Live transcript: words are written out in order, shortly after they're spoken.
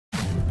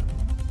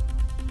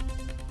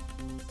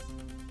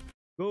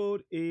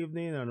Good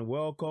evening and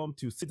welcome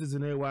to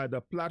Citizen AY,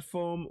 the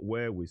platform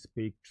where we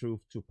speak truth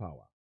to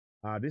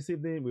power. This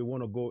evening, we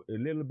want to go a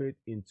little bit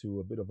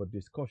into a bit of a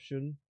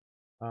discussion.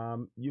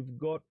 You've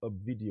got a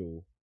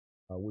video,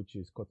 which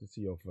is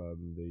courtesy of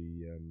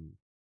the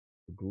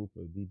group,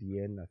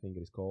 DDN, I think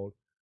it is called.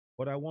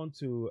 But I want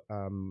to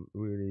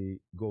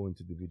really go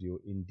into the video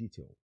in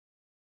detail.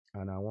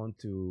 And I want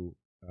to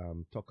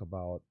talk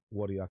about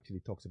what it actually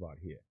talks about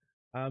here.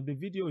 The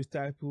video is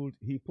titled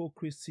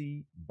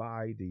Hypocrisy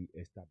by the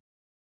Establishment.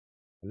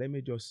 Let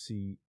me just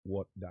see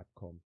what that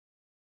comes.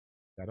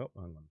 That up?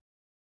 Hang on.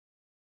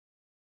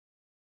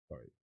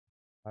 Sorry.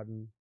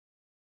 Pardon.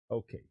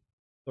 Okay.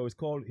 So it's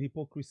called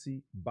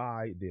Hypocrisy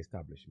by the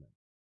Establishment.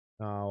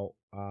 Now,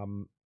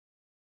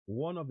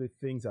 one of the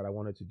things that I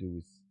wanted to do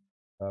is,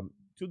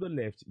 to the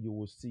left, you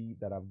will see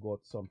that I've got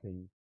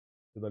something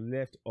to the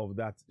left of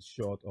that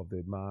shot of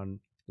the man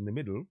in the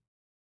middle.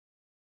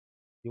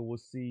 You will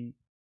see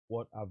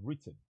what I've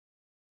written.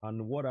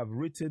 And what I've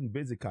written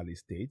basically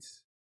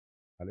states,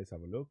 let's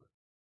have a look.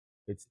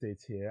 It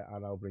states here,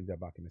 and I'll bring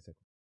that back in a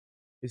second.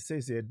 It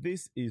says here,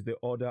 this is the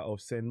order of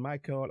St.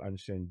 Michael and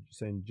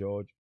St.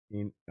 George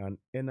in an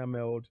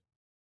enameled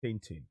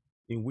painting,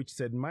 in which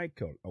St.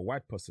 Michael, a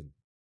white person,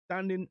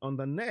 standing on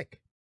the neck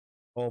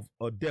of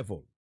a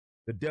devil.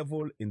 The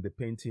devil in the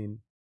painting,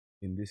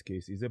 in this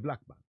case, is a black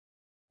man.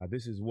 And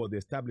this is what the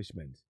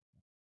establishment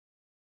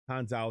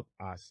hands out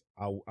as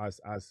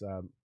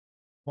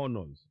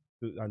honors,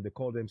 and they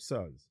call them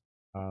sirs.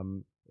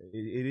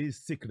 It is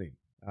sickening.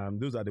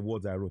 Those are the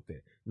words I wrote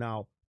there.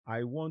 Now,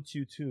 I want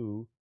you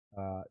to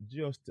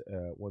just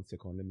 1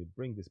 second. Let me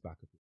bring this back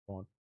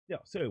on. Yeah,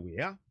 so here we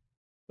are.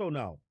 So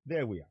now,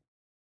 there we are.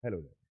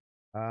 Hello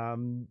there.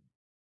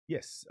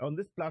 Yes, on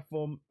this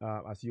platform,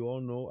 as you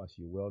all know, as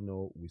you well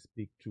know, we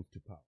speak truth to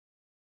power.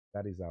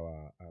 That is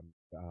our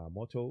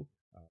motto.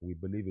 We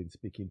believe in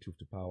speaking truth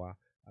to power.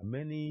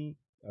 Many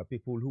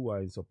people who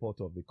are in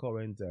support of the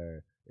current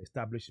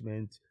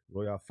establishment,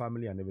 royal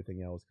family, and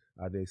everything else,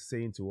 they're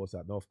saying to us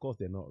that, no, of course,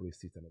 they're not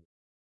racist.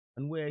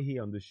 And we're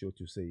here on the show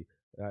to say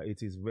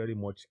it is very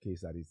much the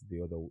case that it's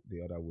the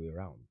other way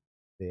around.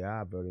 They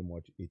are very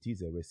much, it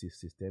is a racist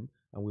system,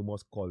 and we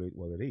must call it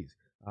what it is.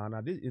 And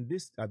at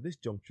this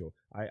juncture,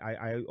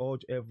 I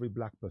urge every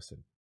black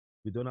person,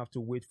 we don't have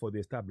to wait for the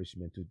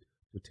establishment to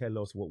tell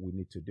us what we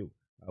need to do.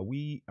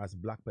 We as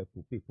black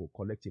people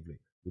collectively,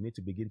 we need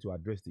to begin to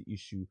address the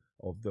issue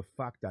of the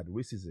fact that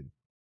racism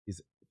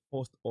is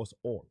forced us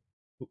all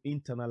to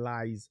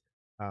internalize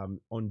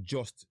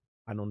unjust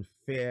and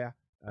unfair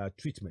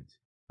treatment.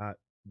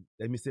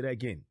 Let me say that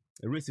again.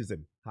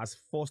 Racism has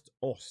forced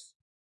us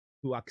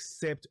to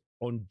accept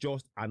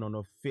unjust and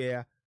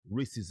unfair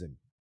racism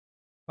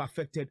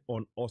perfected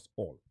on us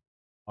all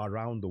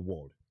around the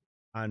world.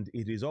 And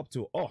it is up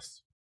to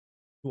us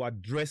to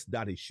address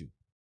that issue.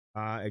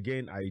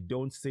 Again, I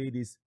don't say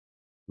this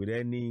with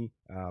any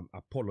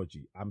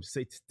apology. I'm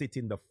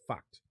stating the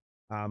fact.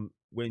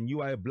 When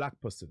you are a black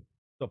person,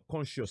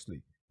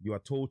 subconsciously, you are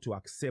told to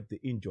accept the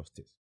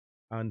injustice.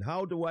 And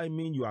how do I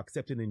mean you are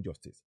accepting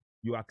injustice?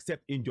 You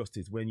accept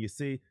injustice when you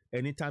say,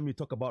 anytime you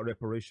talk about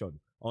reparation,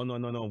 oh,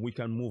 no, we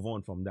can move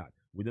on from that.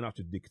 We don't have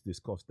to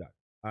discuss that.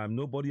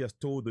 Nobody has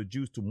told the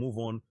Jews to move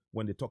on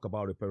when they talk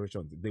about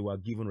reparations. They were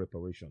given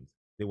reparations.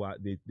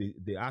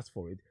 They asked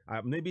for it.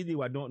 Maybe they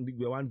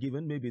weren't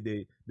given. Maybe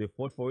they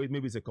fought for it.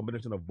 Maybe it's a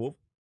combination of both.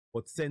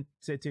 But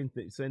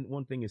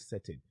one thing is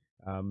certain.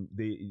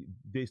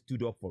 They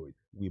stood up for it.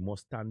 We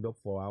must stand up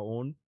for our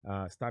own,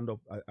 stand up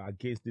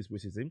against this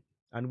racism.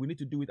 And we need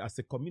to do it as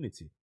a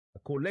community,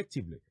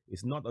 collectively.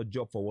 It's not a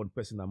job for one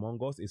person among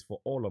us. It's for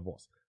all of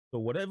us. So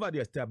whatever the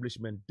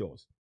establishment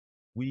does,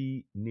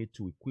 we need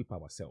to equip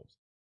ourselves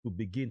to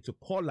begin to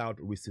call out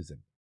racism,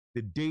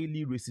 the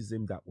daily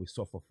racism that we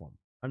suffer from.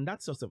 And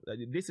that's just,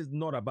 this is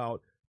not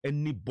about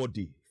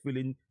anybody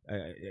feeling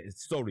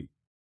sorry.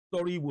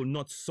 Sorry will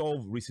not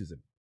solve racism.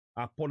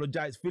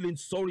 Apologize, feeling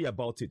sorry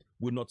about it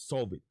will not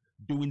solve it.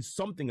 Doing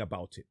something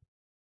about it.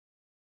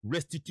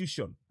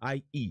 Restitution,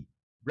 i.e.,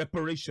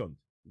 reparations,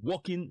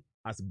 working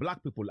as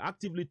black people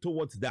actively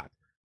towards that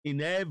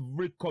in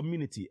every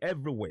community,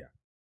 everywhere.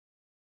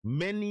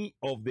 Many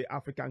of the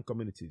African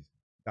communities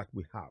that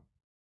we have,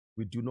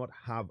 we do not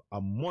have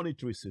a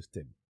monetary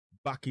system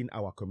backing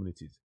our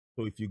communities.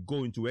 So if you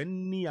go into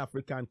any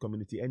African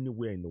community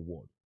anywhere in the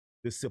world,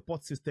 the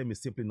support system is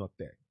simply not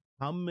there.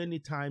 How many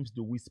times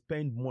do we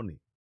spend money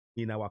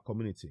in our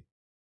community?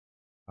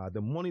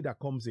 The money that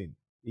comes in,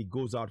 it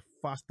goes out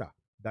faster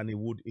than it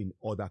would in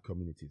other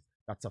communities.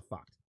 That's a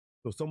fact.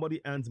 So somebody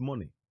earns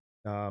money,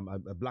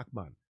 a black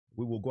man,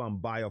 we will go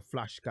and buy a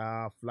flash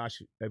car,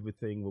 flash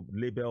everything with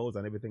labels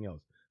and everything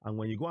else. And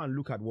when you go and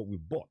look at what we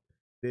bought,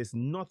 there's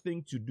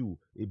nothing to do.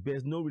 It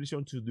bears no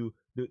relation to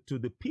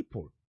the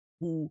people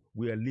who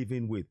we are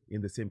living with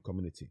in the same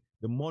community.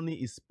 The money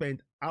is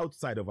spent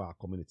outside of our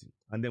community.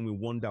 And then we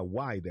wonder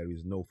why there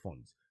is no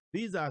funds.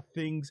 These are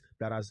things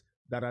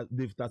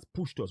that's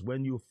pushed us.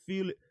 When you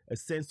feel a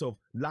sense of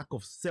lack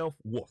of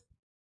self-worth,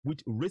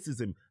 which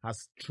racism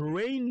has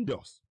trained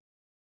us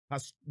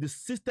The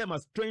system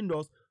has trained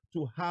us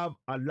to have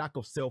a lack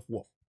of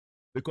self-worth.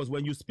 Because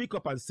when you speak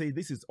up and say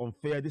this is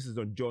unfair, this is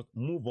unjust,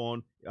 move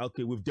on,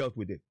 okay, we've dealt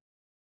with it.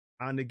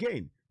 And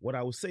again, what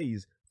I will say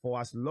is, for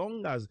as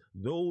long as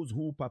those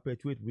who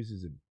perpetuate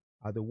racism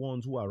are the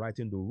ones who are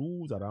writing the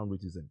rules around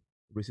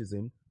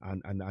racism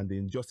and the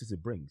injustice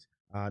it brings,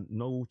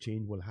 no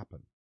change will happen.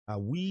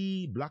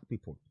 We black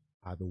people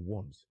are the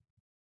ones.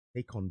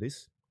 Take on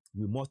this.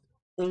 We must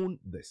own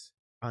this,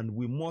 and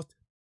we must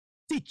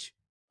teach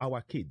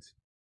our kids.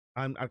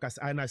 And I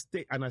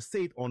say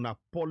it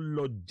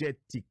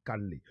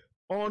unapologetically.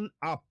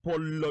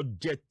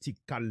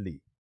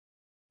 Unapologetically.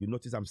 You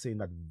notice I'm saying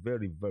that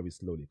very, very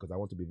slowly because I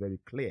want to be very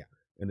clear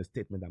in the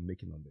statement I'm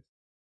making on this.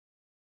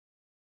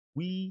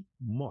 We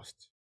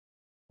must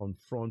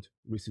confront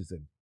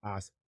racism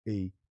as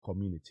a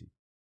community.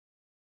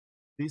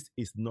 This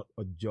is not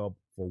a job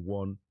for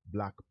one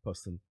black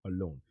person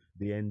alone.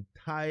 The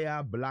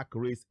entire black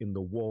race in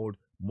the world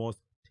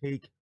must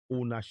take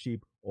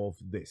ownership of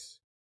this.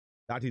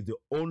 That is the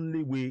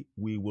only way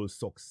we will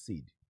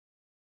succeed.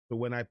 So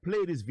when I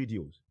play these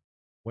videos,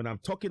 when I'm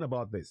talking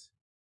about this,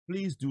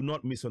 please do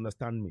not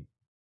misunderstand me.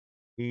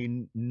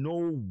 In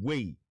no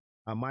way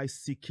am I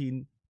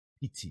seeking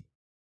pity.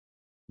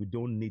 We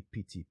don't need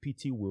pity.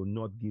 Pity will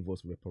not give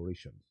us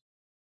reparations.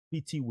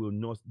 Pity will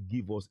not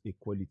give us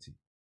equality.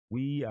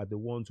 We are the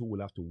ones who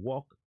will have to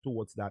work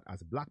towards that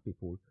as black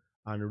people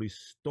and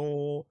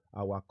restore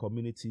our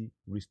community,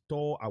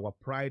 restore our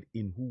pride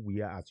in who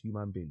we are as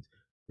human beings.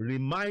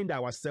 Remind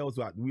ourselves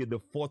that we are the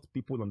fourth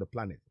people on the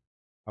planet.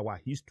 Our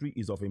history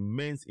is of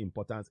immense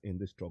importance in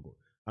this struggle.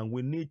 And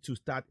we need to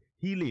start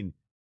healing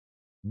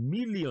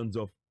millions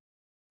of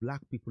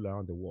black people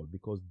around the world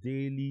because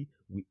daily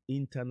we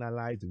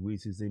internalize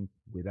racism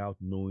without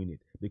knowing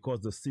it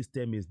because the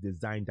system is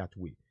designed that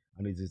way.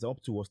 And it is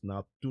up to us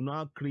now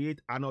to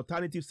create an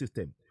alternative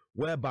system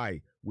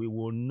whereby we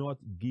will not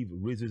give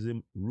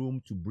racism room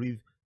to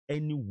breathe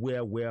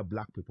anywhere where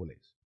black people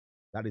is.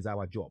 That is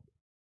our job.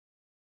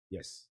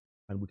 Yes,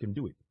 and we can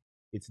do it.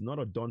 It's not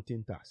a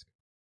daunting task.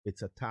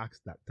 It's a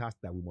task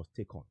that we must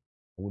take on.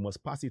 And we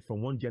must pass it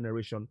from one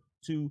generation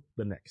to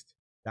the next.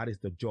 That is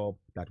the job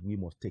that we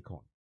must take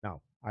on.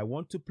 Now, I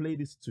want to play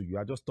this to you.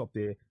 I just stopped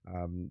there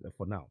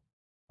for now.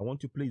 I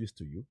want to play this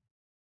to you.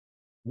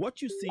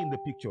 What you see in the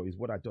picture is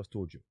what I just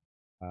told you.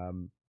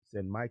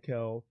 St.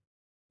 Michael,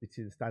 it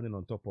is standing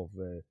on top of,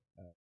 let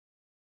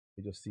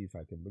me just see if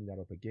I can bring that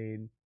up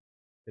again.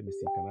 Let me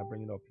see, can I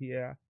bring it up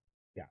here?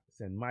 Yeah,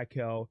 St.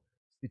 Michael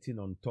sitting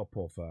on top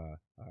of a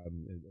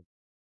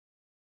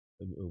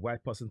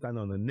white person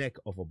standing on the neck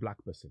of a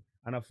black person.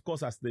 And of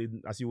course, as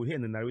you will hear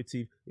in the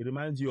narrative, it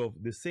reminds you of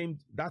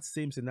that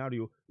same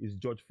scenario is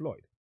George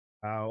Floyd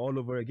all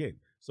over again.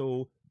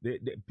 So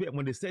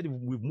when they said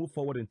we've moved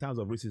forward in terms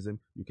of racism,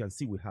 you can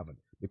see we haven't.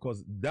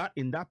 Because that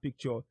in that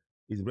picture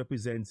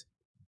represents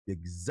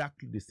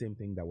exactly the same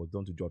thing that was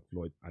done to George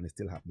Floyd and it's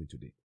still happening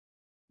today.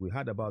 We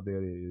heard about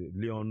the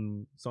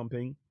Leon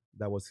something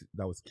that was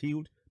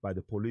killed by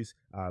the police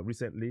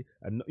recently.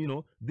 And,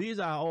 these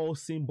are all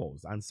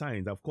symbols and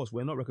signs. Of course,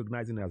 we're not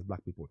recognizing it as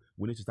black people.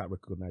 We need to start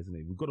recognizing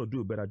it. We've got to do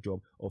a better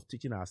job of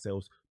teaching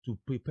ourselves to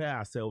prepare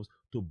ourselves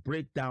to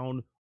break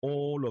down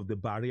all of the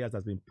barriers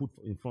that's been put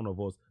in front of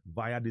us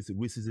via this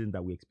racism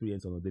that we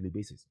experience on a daily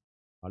basis.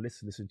 Now,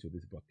 let's listen to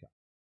this broadcast.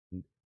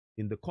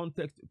 In the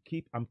context,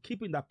 I'm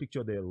keeping that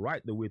picture there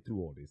right the way through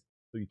all this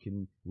so you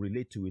can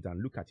relate to it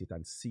and look at it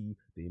and see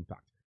the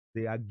impact.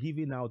 They are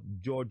giving out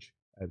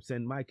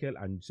St. Michael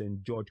and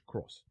St. George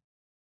Cross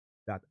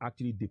that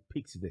actually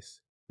depicts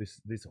this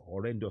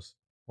horrendous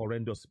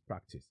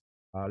practice.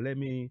 Let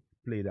me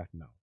play that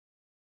now.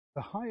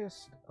 The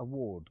highest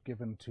award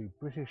given to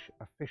British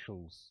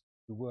officials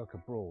who work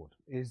abroad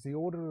is the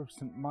Order of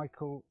St.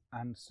 Michael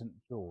and St.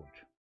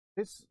 George.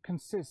 This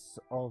consists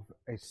of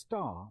a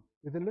star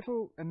with a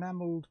little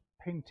enamelled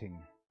painting,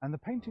 and the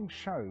painting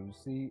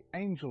shows the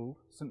angel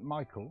St.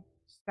 Michael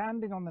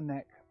standing on the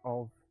neck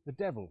of the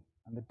devil,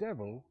 and the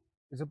devil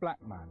is a black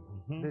man.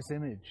 Mm-hmm. This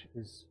image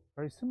is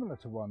very similar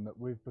to one that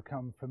we've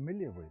become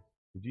familiar with.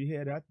 Did you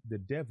hear that? The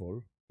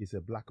devil is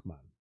a black man.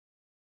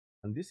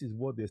 And this is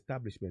what the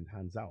establishment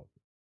hands out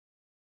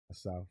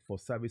as, for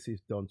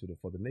services done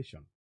for the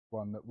nation.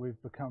 One that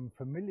we've become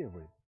familiar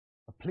with.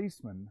 A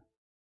policeman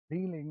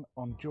kneeling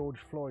on George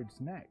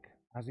Floyd's neck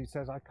as he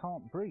says, "I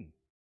can't breathe."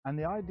 And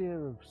the idea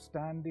of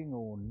standing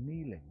or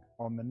kneeling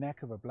on the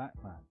neck of a black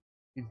man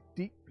is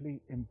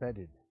deeply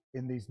embedded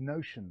in these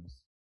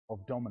notions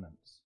of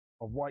dominance,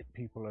 of white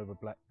people over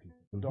black people,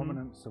 mm-hmm.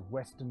 dominance of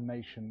Western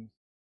nations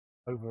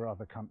over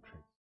other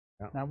countries.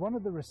 Yeah. Now, one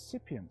of the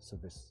recipients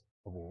of this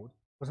award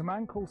was a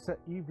man called Sir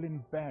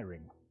Evelyn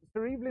Baring.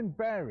 Sir Evelyn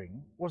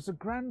Baring was the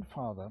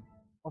grandfather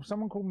of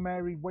someone called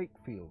Mary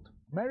Wakefield.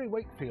 Mary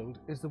Wakefield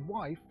is the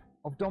wife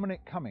of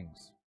Dominic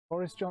Cummings,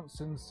 Boris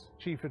Johnson's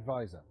chief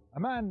advisor, a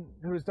man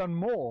who has done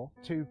more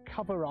to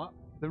cover up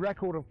the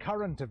record of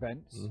current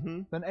events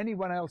mm-hmm. than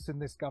anyone else in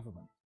this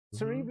government. Mm-hmm.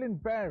 Sir Evelyn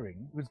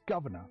Baring was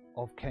governor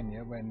of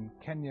Kenya when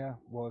Kenya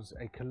was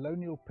a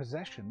colonial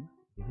possession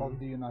mm-hmm. of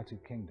the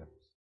United Kingdom.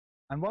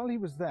 And while he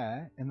was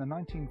there in the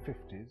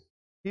 1950s,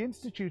 he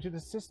instituted a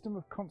system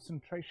of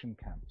concentration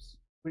camps,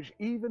 which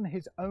even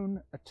his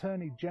own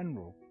Attorney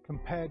General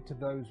compared to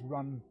those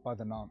run by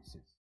the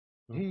Nazis.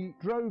 He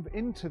drove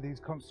into these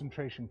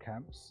concentration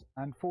camps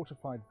and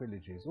fortified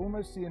villages.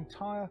 Almost the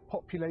entire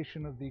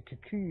population of the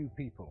Kikuyu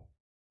people,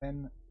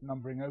 then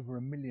numbering over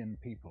 1 million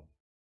people.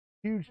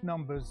 Huge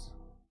numbers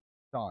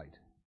died,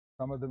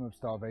 some of them of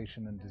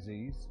starvation and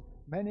disease,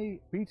 many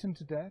beaten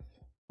to death,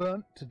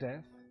 burnt to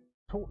death,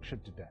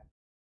 tortured to death.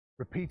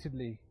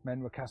 Repeatedly,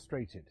 men were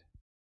castrated.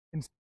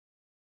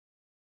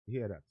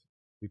 Hear that?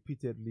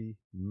 Repeatedly,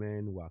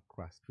 men were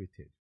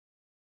castrated.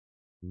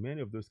 In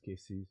many of those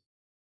cases,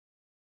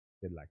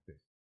 they're like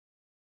this,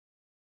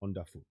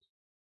 underfoot.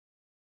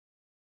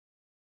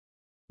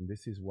 And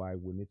this is why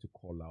we need to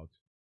call out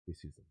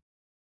racism.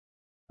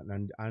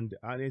 And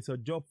it's a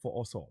job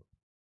for us all.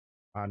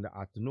 And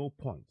at no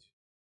point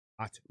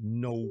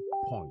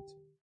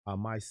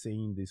am I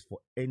saying this for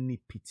any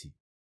pity.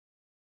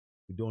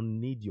 We don't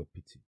need your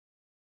pity.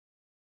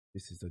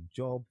 This is a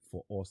job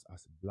for us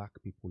as Black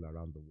people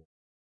around the world.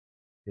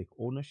 Take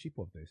ownership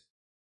of this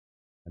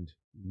and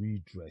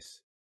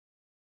redress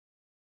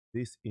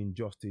this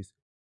injustice.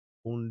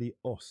 Only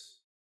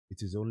us.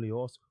 It is only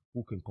us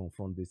who can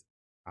confront this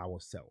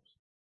ourselves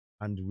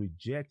and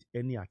reject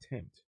any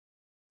attempt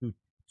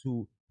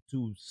to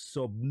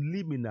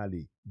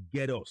subliminally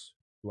get us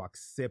to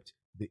accept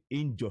the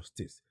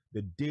injustice,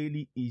 the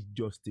daily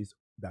injustice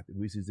that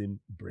racism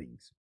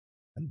brings.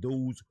 And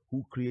those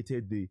who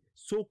created the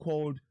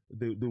so-called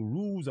the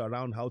rules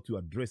around how to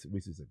address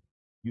racism.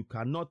 You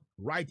cannot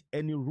write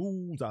any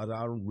rules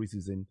around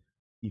racism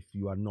if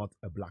you are not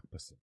a Black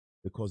person,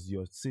 because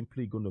you're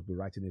simply going to be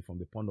writing it from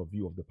the point of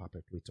view of the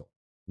perpetrator.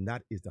 And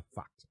that is the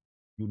fact.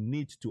 You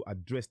need to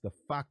address the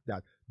fact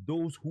that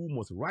those who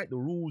must write the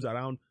rules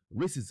around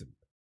racism,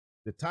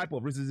 the type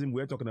of racism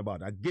we're talking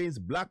about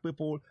against Black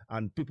people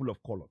and people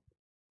of color,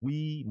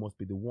 we must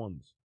be the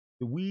ones.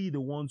 We, the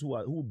ones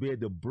who bear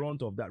the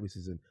brunt of that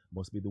racism,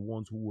 must be the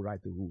ones who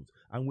write the rules.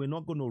 And we're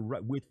not going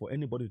to wait for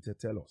anybody to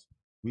tell us.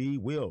 We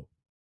will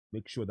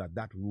make sure that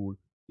that rule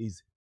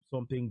is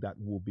something that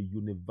will be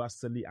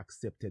universally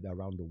accepted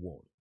around the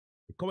world.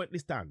 It currently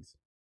stands.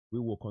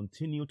 We will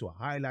continue to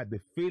highlight the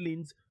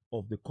failings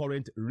of the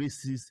current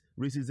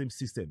racism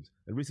systems,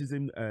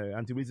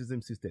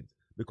 anti-racism systems,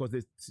 because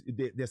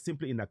they're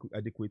simply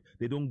inadequate.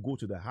 They don't go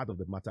to the heart of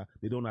the matter.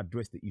 They don't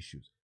address the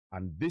issues.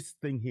 And this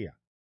thing here,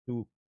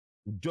 to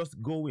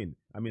just go in,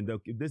 I mean,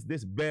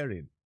 this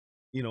bearing,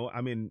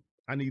 and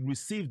it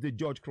received the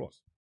George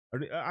Cross.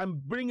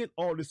 I'm bringing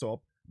all this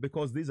up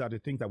because these are the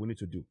things that we need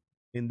to do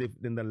in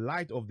the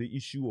light of the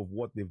issue of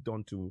what they've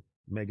done to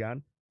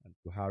Meghan and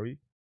to Harry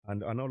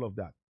and all of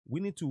that.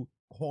 We need to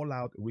call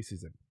out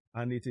racism,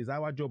 and it is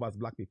our job as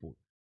Black people.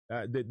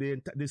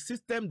 The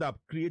system that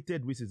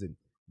created racism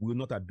will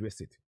not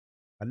address it.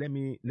 And let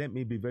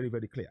me be very,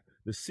 very clear.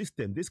 The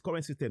system, this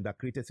current system that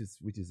created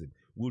racism,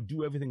 will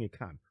do everything it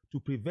can to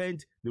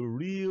prevent the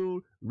real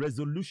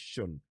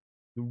resolution,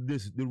 the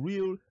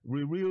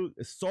real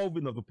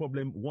solving of the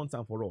problem once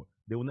and for all.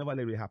 They will never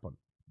let it happen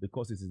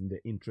because it is in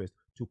their interest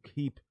to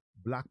keep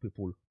Black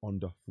people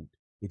underfoot.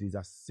 It is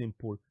as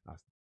simple as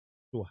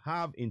to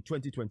have in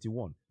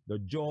 2021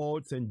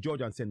 the St.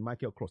 George and St.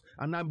 Michael Cross.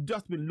 And I've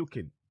just been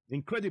looking.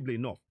 Incredibly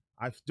enough,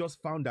 I've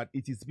just found that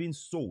it is being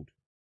sold.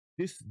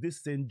 This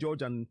St.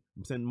 George and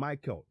St.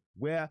 Michael,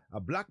 where a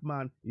Black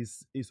man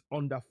is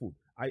underfoot.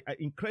 I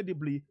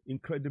incredibly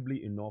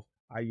enough,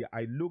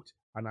 I looked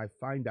and I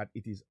find that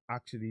it is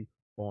actually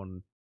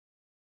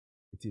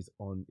it's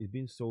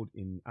being sold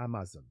in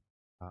Amazon.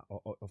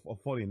 Or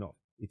funny enough,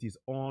 it is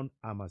on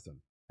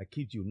Amazon. I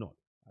kid you not.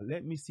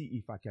 Let me see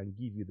if I can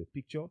give you the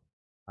picture.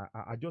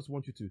 I just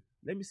want you to,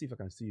 let me see if I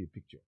can see a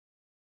picture.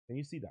 Can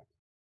you see that?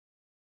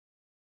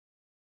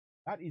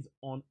 That is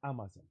on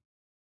Amazon.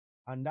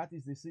 And that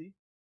is, you see,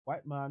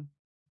 white man,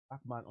 Black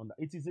man on that.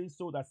 It is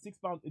sold at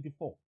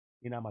 £6.84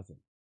 in Amazon.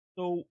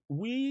 So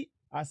we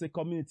as a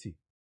community,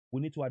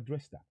 we need to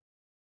address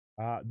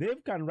that. They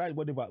can write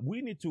whatever.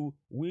 We need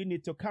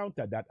to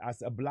counter that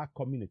as a Black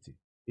community.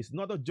 It's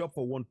not a job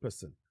for one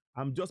person.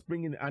 I'm just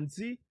bringing, and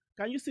see,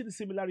 can you see the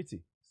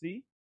similarity?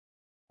 See?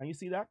 Can you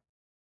see that?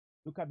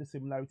 Look at the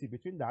similarity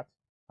between that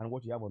and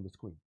what you have on the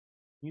screen.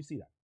 Can you see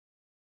that?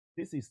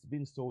 This is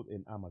being sold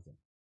in Amazon.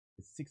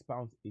 It's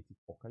 £6.84.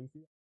 Can you see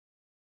that?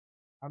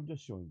 I'm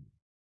just showing you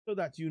so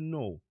that you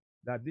know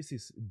that this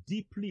is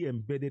deeply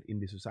embedded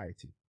in the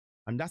society.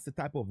 And that's the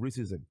type of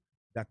racism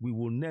that we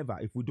will never,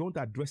 if we don't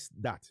address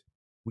that,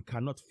 we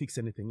cannot fix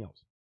anything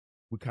else.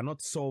 We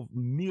cannot solve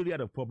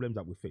myriad of problems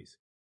that we face.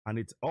 And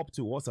it's up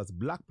to us as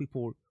Black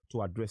people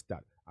to address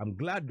that. I'm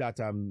glad that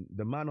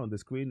the man on the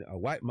screen, a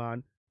white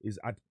man, is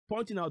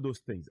pointing out those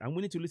things. And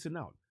we need to listen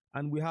out.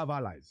 And we have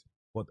allies.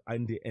 But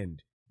in the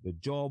end, the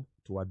job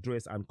to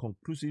address and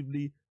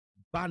conclusively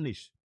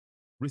banish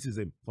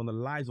racism from the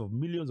lives of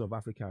millions of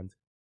Africans,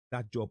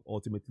 that job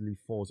ultimately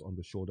falls on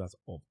the shoulders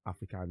of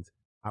Africans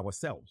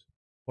ourselves,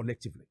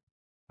 collectively,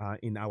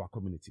 in our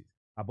communities.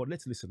 But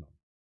let's listen on.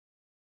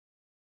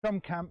 Some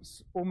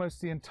camps,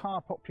 almost the entire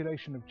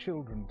population of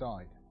children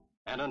died.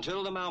 And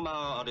until the Mau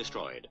Mau are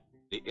destroyed,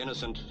 the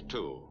innocent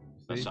too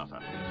must suffer.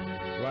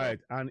 Right,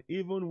 and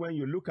even when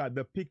you look at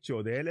the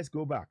picture there, let's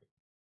go back.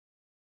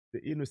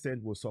 The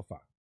innocent will suffer.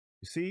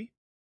 You see,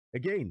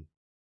 again,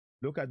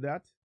 look at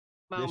that.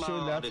 Mau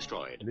Mau are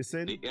destroyed.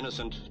 Listen. The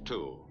innocent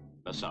too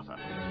must suffer.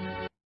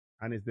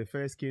 And it's the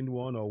fair-skinned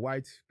one or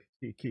white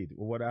kid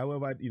or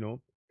whatever, you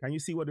know. Can you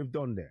see what they've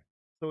done there?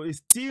 So it's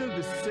still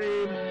the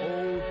same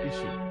old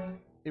issue.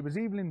 It was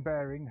Evelyn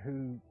Baring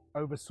who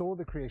oversaw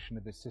the creation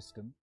of this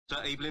system.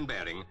 Sir Evelyn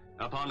Baring,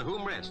 upon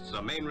whom rests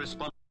the main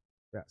responsibility.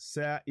 Yeah,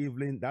 Sir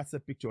Evelyn, that's a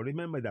picture.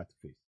 Remember that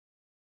face.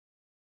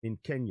 In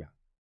Kenya.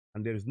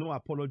 And there is no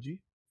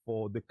apology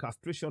for the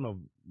castration of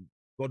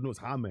God knows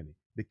how many.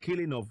 The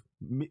killing of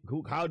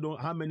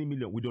how many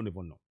million, we don't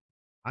even know.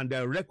 And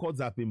their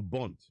records have been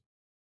burnt.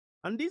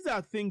 And these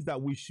are things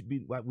that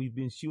we've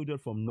been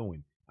shielded from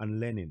knowing and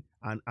learning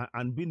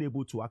and being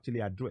able to actually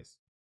address.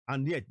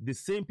 And yet, the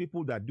same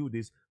people that do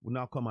this will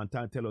now come and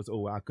tell us,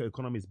 oh, our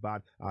economy is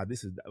bad,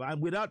 this is that.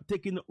 And without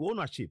taking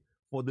ownership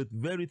for the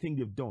very thing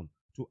they've done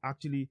to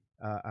actually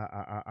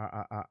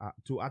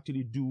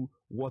do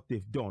what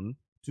they've done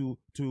to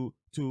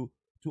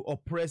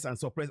oppress and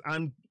suppress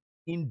and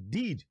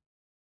indeed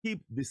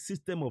keep the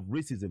system of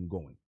racism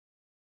going.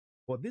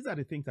 But these are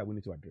the things that we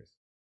need to address.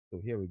 So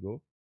here we go.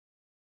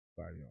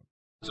 Carry on.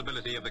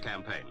 Responsibility of the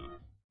campaign.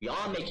 We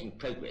are making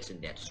progress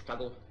in that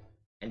struggle,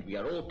 and we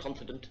are all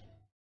confident.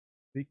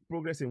 The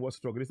progress in what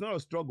struggle? It's not a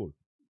struggle.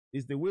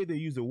 It's the way they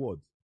use the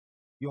words.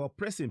 You're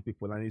oppressing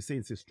people and you're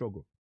saying it's a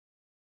struggle.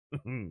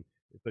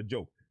 It's a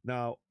joke.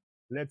 Now,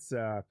 let's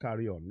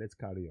carry on. Let's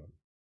carry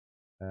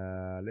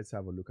on. Let's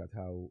have a look at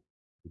how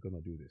we're going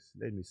to do this.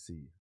 Let me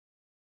see.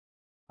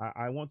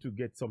 I want to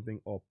get something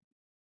up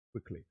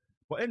quickly.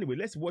 But anyway,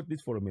 let's watch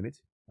this for a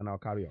minute and I'll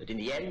carry on. But in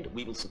the end,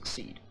 we will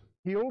succeed.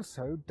 He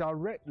also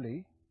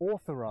directly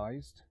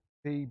authorized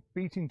the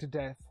beating to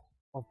death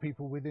of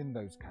people within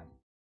those camps.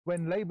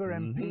 When Labour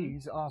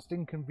MPs asked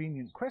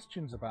inconvenient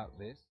questions about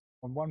this,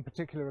 on one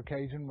particular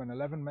occasion when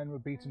 11 men were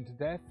beaten to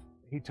death,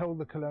 he told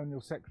the Colonial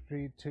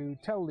Secretary to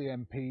tell the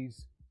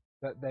MPs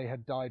that they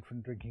had died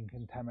from drinking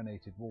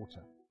contaminated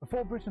water.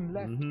 Before Britain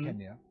left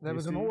Kenya, there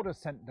was an order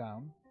sent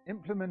down,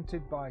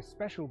 implemented by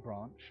Special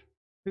Branch,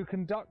 to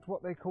conduct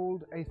what they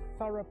called a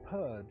thorough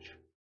purge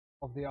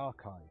of the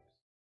archives.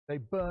 They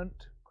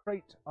burnt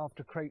crate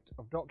after crate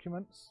of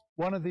documents.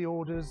 One of the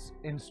orders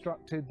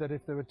instructed that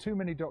if there were too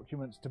many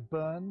documents to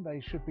burn, they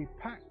should be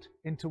packed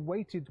into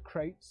weighted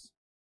crates,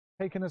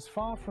 taken as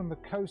far from the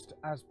coast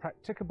as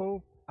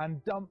practicable,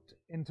 and dumped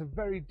into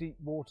very deep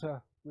water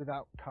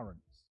without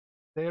currents.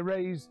 They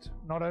erased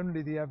not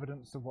only the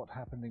evidence of what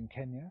happened in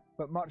Kenya,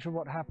 but much of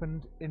what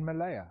happened in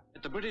Malaya.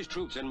 The British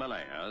troops in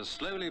Malaya,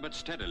 slowly but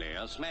steadily,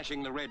 are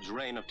smashing the Reds'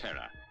 reign of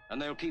terror,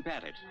 and they'll keep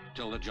at it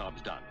till the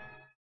job's done.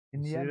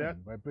 In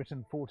Yemen, where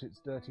Britain fought its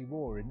dirty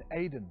war, in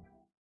Aden.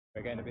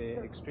 We're going to be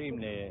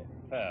extremely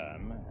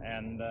firm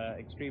and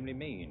extremely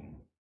mean.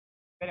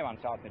 If anyone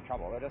starts in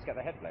trouble, they'll just get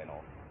their head blown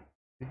off.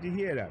 Did you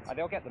hear that?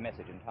 They'll get the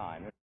message in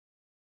time. Did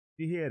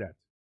you hear that?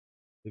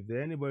 If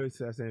anybody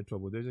starts any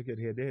trouble, they'll just get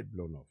their head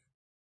blown off.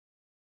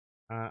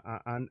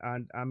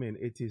 And I mean,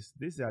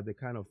 these are the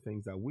kind of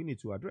things that we need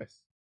to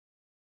address.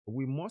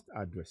 We must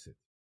address it.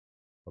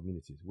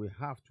 Communities, we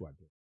have to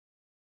address.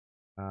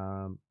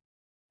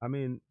 I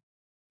mean,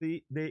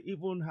 they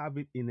even have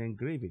it in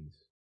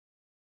engravings.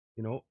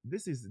 You know,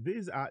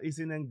 it's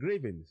in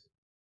engravings.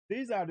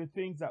 These are the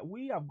things that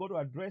we have got to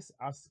address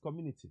as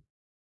community.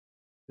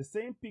 The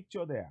same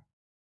picture there.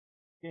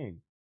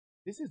 Again,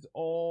 this is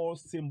all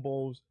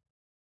symbols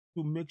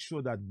to make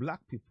sure that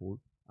black people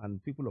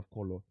and people of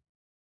color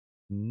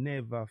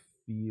never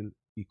feel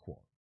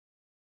equal,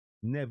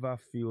 never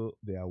feel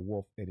they are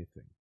worth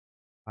anything.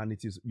 And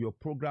it is your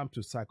program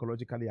to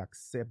psychologically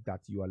accept that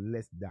you are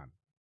less than.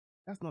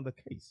 That's not the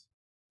case.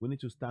 We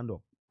need to stand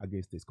up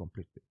against this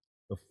completely.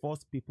 The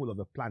first people of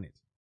the planet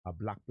are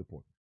black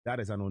people. That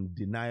is an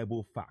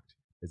undeniable fact.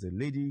 There's a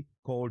lady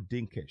called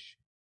Dinkesh.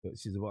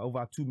 She's about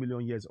over 2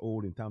 million years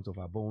old in terms of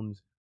her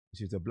bones.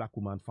 She's a black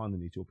woman found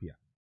in Ethiopia.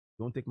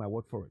 Don't take my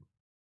word for it.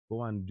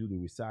 Go and do the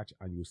research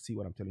and you'll see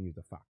what I'm telling you is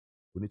the fact.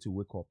 We need to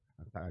wake up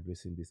and start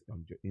addressing this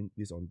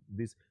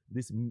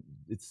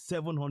it's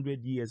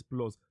 700 years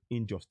plus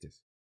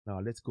injustice. Now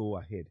let's go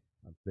ahead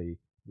and play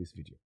this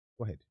video.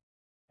 Go ahead.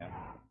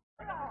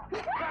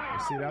 You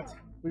see that?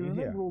 We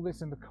remember all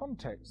this in the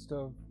context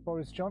of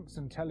Boris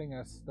Johnson telling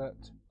us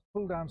that to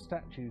pull down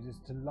statues is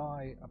to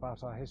lie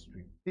about our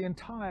history. The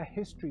entire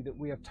history that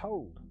we are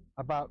told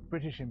about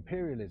British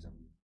imperialism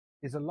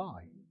is a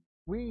lie.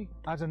 We,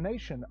 as a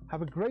nation,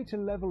 have a greater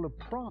level of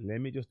pride.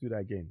 Let me just do that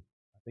again.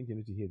 I think you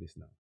need to hear this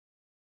now.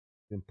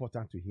 It's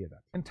important to hear that.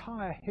 The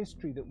entire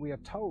history that we are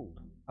told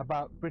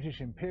about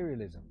British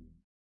imperialism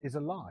is a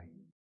lie.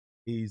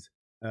 Is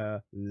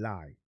a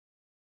lie.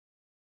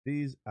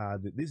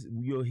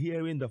 You're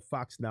hearing the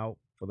facts now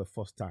for the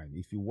first time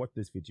if you watch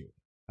this video.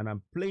 And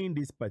I'm playing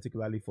this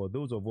particularly for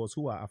those of us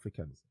who are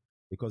Africans,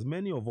 because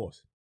many of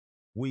us,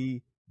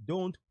 we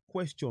don't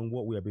question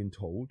what we have been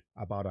told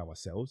about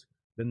ourselves.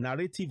 The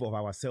narrative of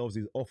ourselves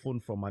is often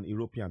from an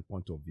European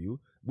point of view,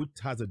 which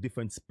has a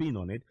different spin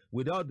on it,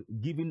 without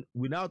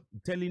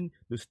telling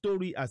the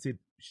story as it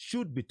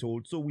should be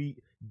told, so we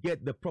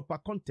get the proper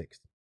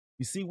context.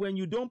 You see, when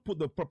you don't put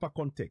the proper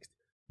context,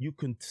 you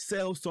can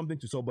sell something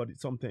to somebody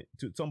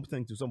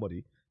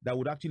that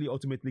would actually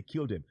ultimately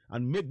kill them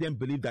and make them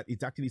believe that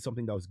it's actually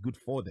something that was good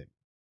for them.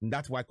 And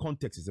that's why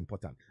context is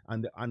important.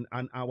 And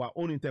our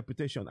own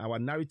interpretation, our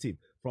narrative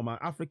from our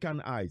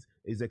African eyes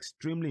is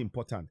extremely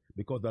important,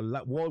 because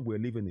the world we're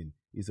living in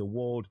is a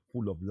world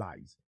full of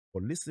lies.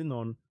 But listen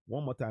on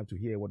one more time to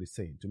hear what he's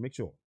saying, to make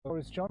sure.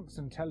 Boris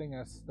Johnson telling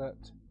us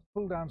that to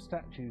pull down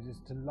statues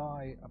is to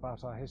lie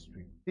about our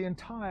history. The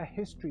entire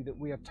history that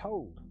we are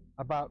told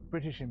about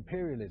British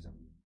imperialism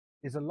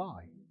is a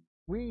lie.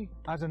 We,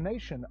 as a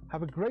nation,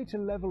 have a greater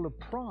level of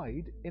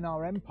pride in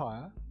our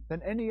empire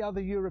than any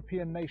other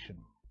European nation.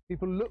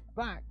 People look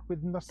back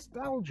with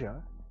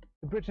nostalgia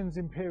to Britain's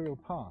imperial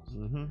past.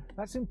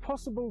 That's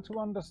impossible to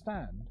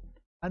understand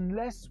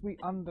unless we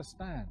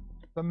understand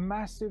the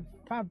massive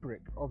fabric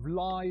of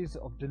lies,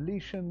 of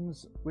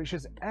deletions, which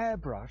has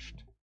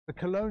airbrushed the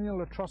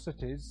colonial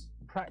atrocities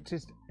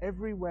practiced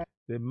everywhere.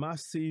 The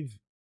massive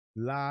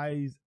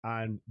lies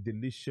and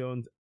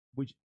deletions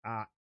which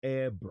are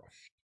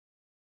airbrushed.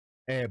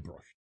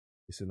 Airbrushed.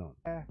 Listen on.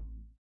 Where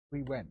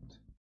we went.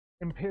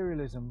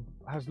 Imperialism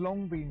has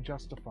long been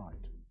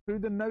justified through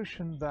the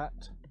notion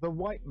that the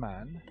white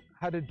man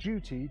had a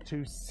duty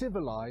to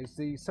civilize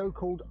the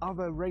so-called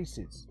other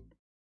races.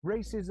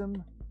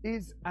 Racism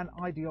is an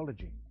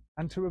ideology,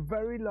 and to a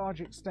very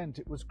large extent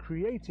it was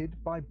created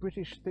by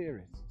British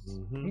theorists.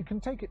 You can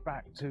take it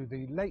back to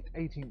the late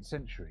 18th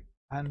century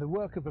and the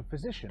work of a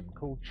physician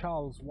called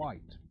Charles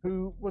White,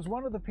 who was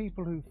one of the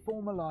people who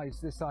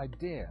formalized this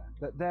idea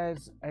that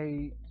there's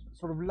a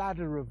sort of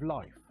ladder of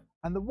life,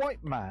 and the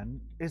white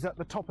man is at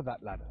the top of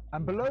that ladder,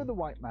 and below the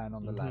white man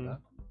on the ladder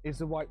is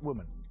the white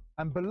woman,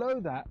 and below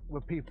that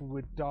were people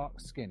with dark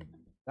skin.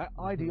 That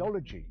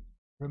ideology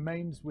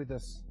remains with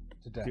us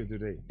today. Till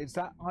today. It's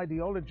that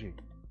ideology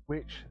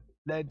which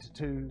led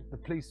to the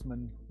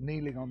policeman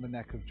kneeling on the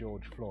neck of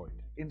George Floyd,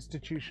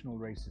 institutional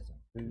racism,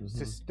 to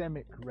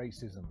systemic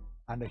racism,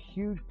 and a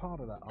huge part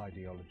of that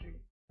ideology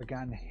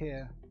began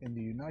here in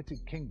the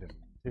United Kingdom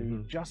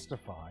to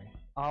justify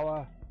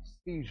our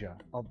seizure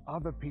of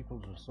other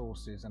people's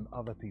resources and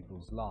other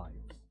people's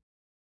lives.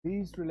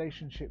 These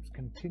relationships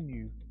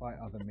continue by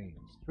other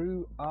means.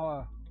 Through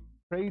our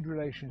trade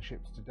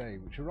relationships today,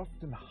 which are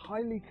often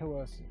highly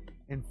coercive,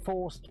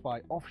 enforced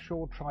by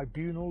offshore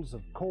tribunals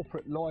of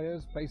corporate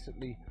lawyers,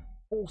 basically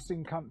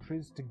forcing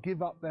countries to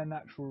give up their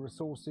natural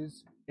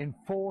resources,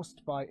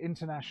 enforced by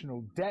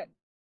international debt.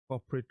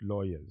 Corporate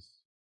lawyers,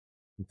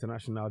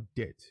 international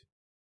debt.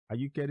 Are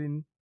you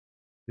getting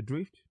the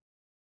drift?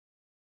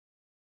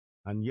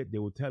 And yet they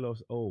will tell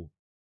us, oh,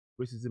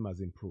 racism has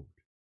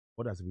improved.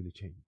 What has really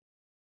changed?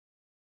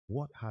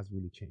 What has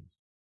really changed?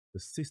 The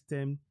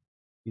system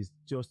is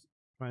just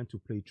trying to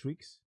play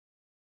tricks,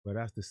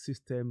 whereas the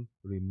system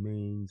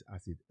remains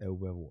as it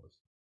ever was.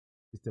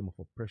 System of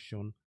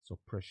oppression,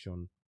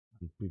 suppression,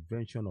 and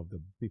prevention of the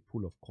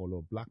people of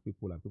color, black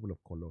people and people of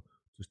color,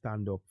 to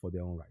stand up for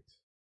their own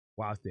rights,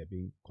 whilst they're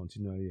being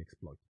continually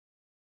exploited.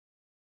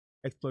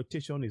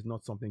 Exploitation is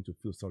not something to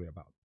feel sorry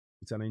about.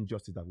 It's an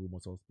injustice that we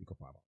must all speak up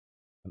about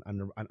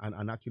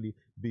and actually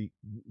be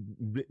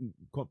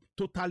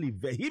totally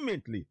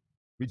vehemently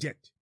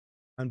reject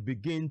and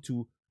begin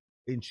to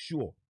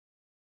ensure,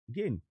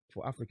 again,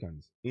 for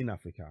Africans in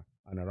Africa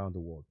and around the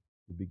world,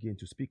 we begin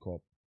to speak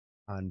up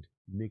and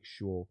make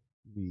sure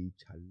we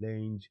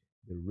challenge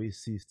the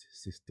racist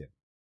system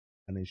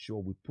and ensure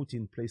we put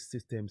in place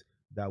systems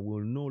that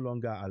will no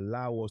longer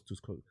allow us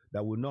to,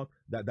 that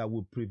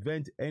will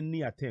prevent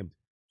any attempt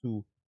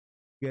to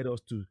get us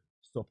to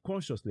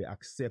subconsciously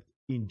accept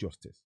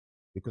injustice,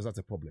 because that's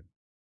a problem.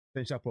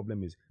 Essential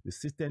problem is the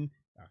system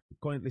it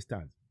currently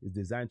stands is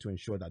designed to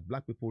ensure that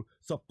black people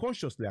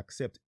subconsciously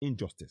accept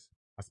injustice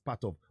as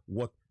part of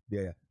what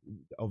their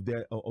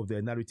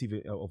narrative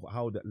of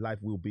how the life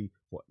will be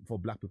for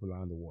black people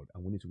around the world,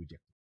 and we need to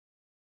reject it.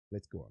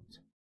 Let's go on.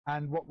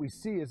 And what we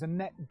see is a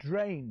net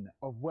drain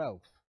of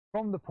wealth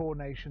from the poor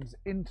nations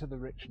into the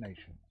rich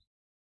nations.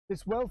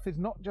 This wealth is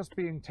not just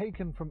being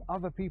taken from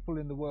other people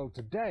in the world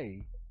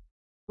today,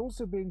 it's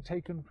also being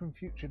taken from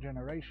future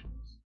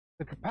generations.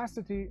 The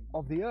capacity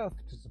of the earth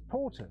to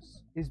support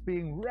us is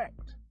being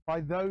wrecked by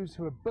those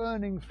who are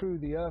burning through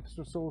the earth's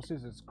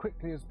resources as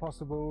quickly as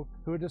possible,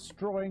 who are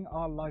destroying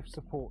our life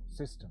support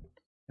systems.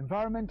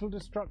 Environmental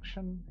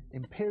destruction,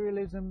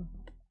 imperialism,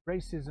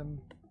 racism,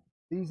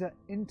 these are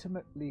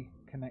intimately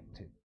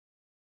connected.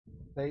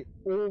 They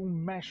all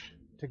mesh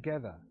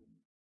together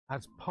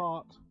as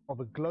part of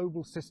a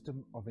global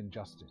system of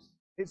injustice.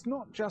 It's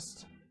not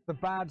just the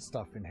bad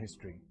stuff in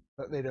history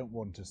that they don't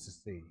want us to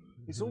see.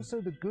 It's also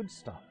the good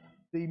stuff.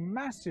 The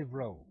massive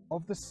role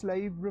of the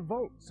slave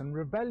revolts and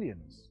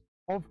rebellions,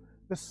 of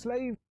the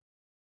slave...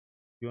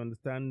 You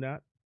understand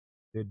that?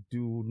 They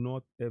do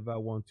not ever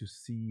want to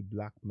see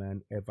black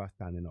men ever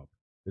standing up.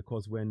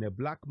 Because when a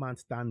black man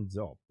stands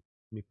up,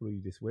 let me put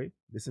it this way,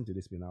 listen to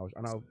this now,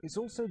 and I'll It's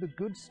also the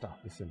good stuff.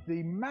 listen.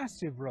 The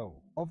massive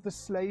role of the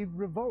slave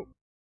revolt.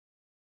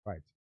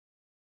 Right.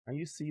 And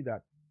you see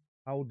that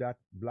how that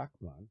black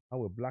man,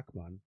 how a black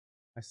man,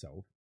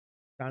 myself,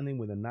 standing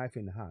with a knife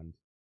in hand,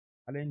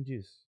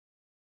 challenges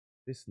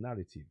this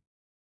narrative.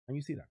 And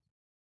you see that.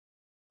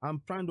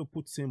 I'm trying to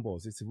put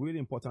symbols. It's really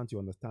important to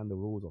understand the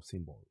roles of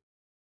symbols.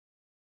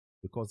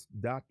 Because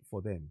that,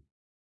 for them,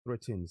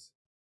 threatens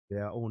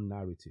their own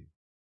narrative.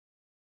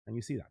 And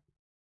you see that.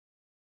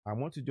 I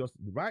want to just,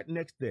 right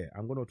next there,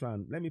 I'm going to try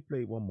and, let me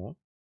play one more.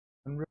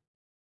 And here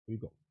we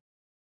go.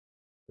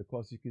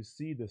 Because you can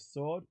see the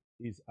sword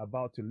is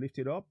about to lift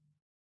it up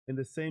in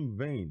the same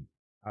vein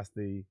as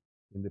in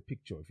the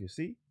picture. If you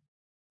see,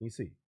 you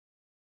see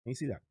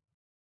that.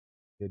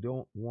 They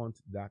don't want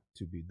that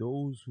to be.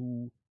 Those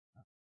who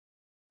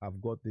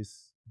have got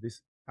this,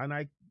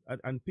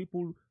 and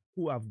people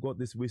who have got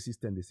this racist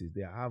tendencies,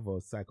 they have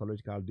a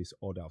psychological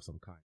disorder of some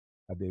kind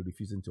that they're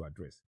refusing to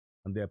address.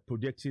 And they're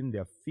projecting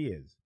their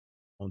fears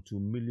onto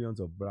millions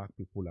of black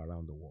people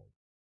around the world.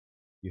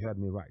 You heard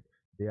me right.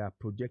 They are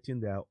projecting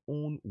their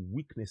own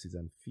weaknesses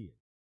and fears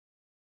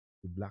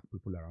to black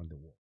people around the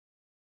world.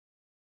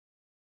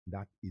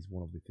 That is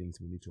one of the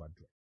things we need to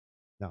address.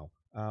 Now,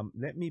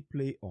 let me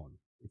play on.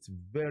 It's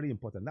very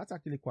important. That's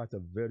actually quite a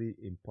very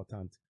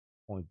important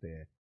point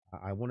there.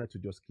 I wanted to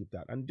just keep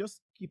that and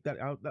just keep that.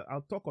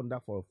 I'll talk on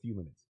that for a few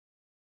minutes.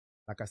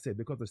 Like I said,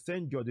 because the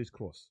St. George's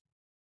Cross,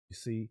 you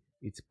see,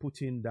 it's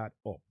putting that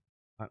up.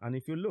 And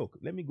if you look,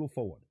 let me go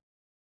forward.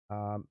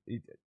 Let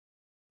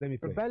me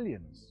play.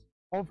 Rebellions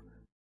of.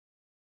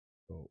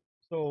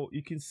 So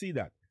you can see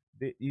that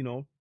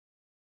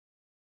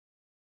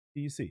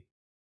you see.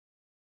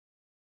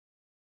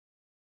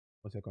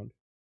 1 second.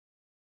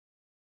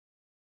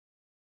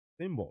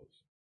 Symbols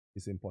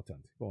is important.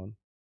 Go on.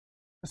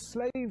 The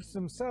slaves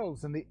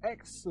themselves and the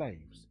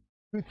ex-slaves,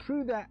 who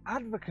through their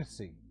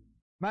advocacy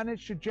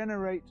managed to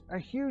generate a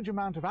huge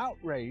amount of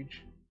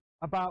outrage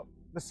about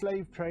the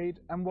slave trade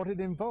and what it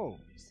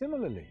involved.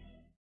 Similarly,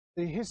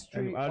 the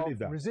history of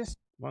resistance.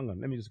 Hang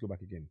on, let me just go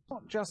back again.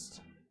 Not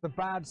just the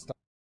bad stuff.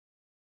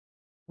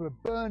 Who are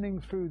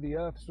burning through the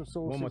Earth's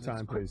resources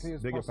as quickly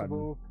as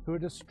possible, who are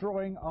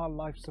destroying our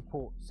life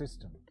support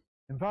system.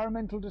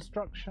 Environmental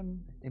destruction,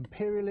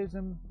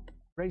 imperialism,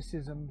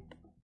 racism,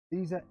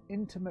 these are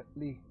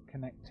intimately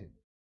connected.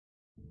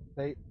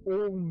 They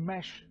all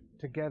mesh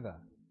together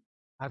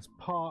as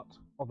part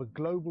of a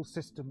global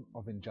system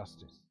of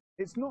injustice.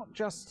 It's not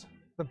just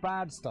the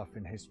bad stuff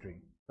in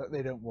history that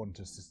they don't want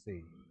us to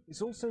see.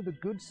 It's also the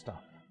good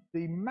stuff.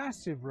 The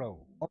massive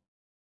role of...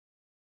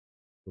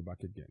 Go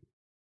back again.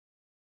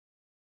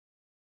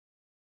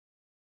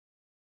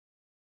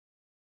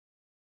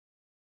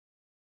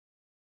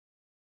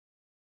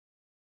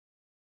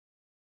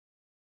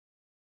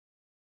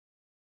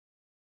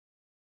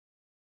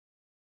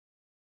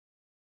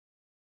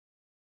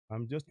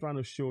 I'm just trying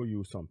to show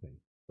you something.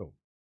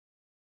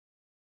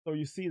 So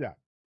you see that.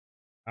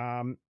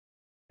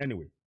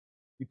 Anyway,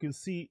 you can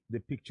see the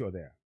picture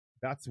there.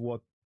 That's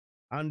what,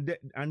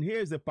 and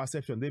here's the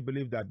perception. They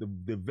believe that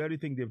the very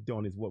thing they've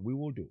done is what we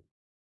will do.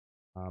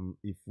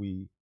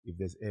 If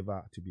there's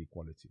ever to be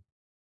equality,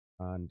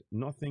 and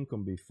nothing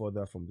can be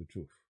further from the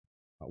truth.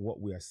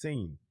 What we are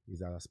saying is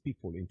that as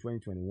people in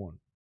 2021,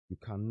 you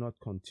cannot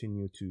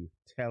continue to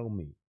tell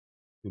me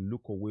to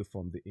look away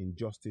from the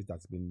injustice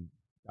that's been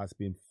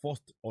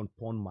forced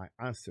upon my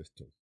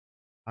ancestors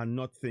and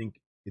not think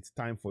it's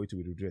time for it to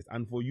be redressed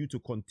and for you to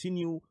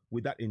continue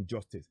with that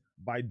injustice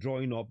by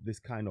drawing up this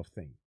kind of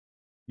thing.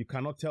 You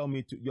cannot tell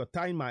me you're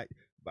tying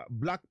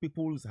black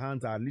people's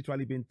hands are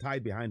literally being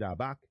tied behind our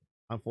back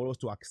and for us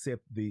to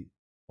accept the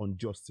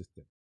unjust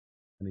system.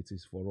 And it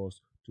is for us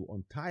to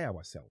untie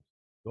ourselves.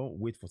 Don't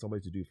wait for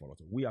somebody to do it for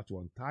us. We have to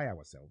untie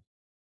ourselves,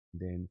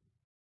 then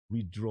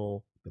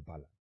redraw the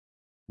balance.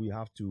 We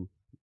have to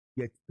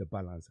get the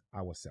balance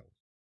ourselves.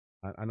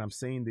 And I'm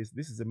saying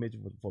this is a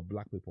message for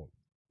black people.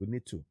 We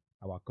need to.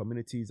 Our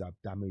communities are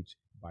damaged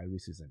by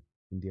racism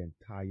in the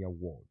entire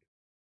world.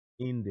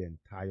 In the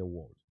entire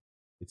world.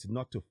 It's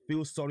not to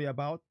feel sorry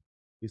about,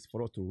 it's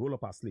for us to roll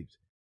up our sleeves.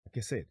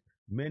 Like I said,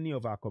 many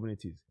of our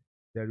communities,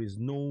 there is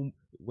no,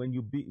 when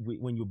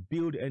you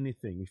build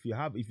anything, if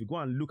you go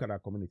and look at our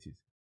communities,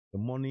 the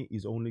money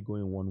is only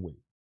going one way,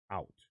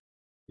 out.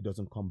 It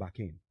doesn't come back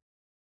in.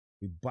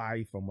 We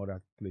buy from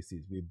other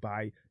places. We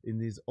buy in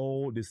this.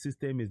 All the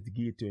system is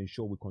geared to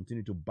ensure we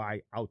continue to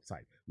buy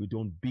outside. We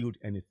don't build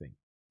anything.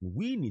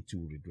 We need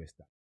to redress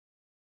that.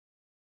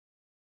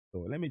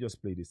 So let me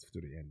just play this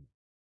to the end.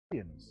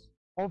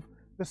 Of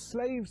the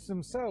slaves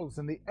themselves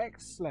and the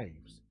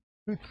ex-slaves,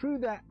 who through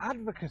their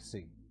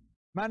advocacy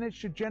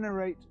managed to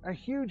generate a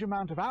huge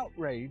amount of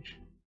outrage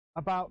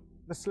about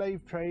the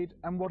slave trade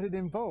and what it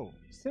involved.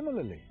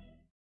 Similarly,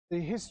 the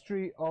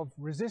history of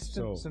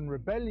resistance and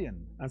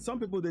rebellion. And some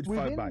people did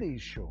fight back within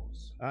these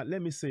shores.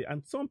 Let me say,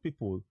 and some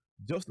people,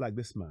 just like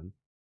this man,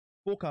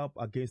 spoke up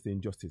against the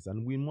injustice,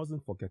 and we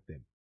mustn't forget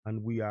them.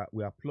 And we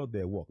applaud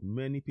their work.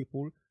 Many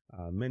people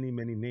many,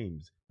 many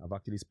names have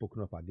actually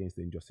spoken up against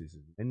the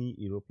injustices. Many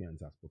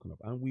Europeans have spoken up,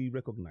 and we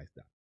recognize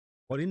that.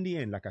 But in the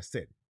end, like I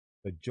said,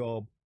 the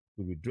job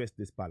to redress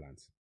this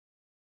balance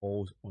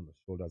falls on the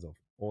shoulders of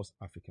us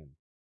Africans.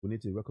 We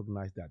need to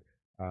recognize that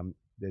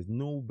there's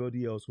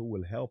nobody else who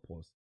will help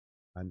us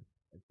and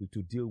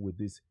to deal with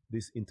this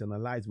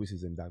internalized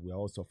racism that we are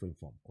all suffering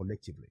from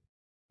collectively.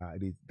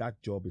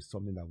 That job is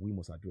something that we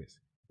must address.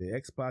 The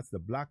experts, the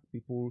black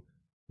people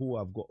who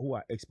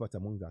are experts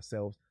among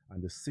ourselves,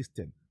 and the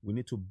system. We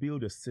need to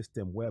build a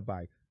system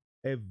whereby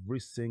every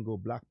single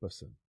black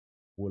person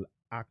will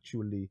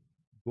actually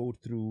go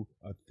through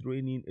a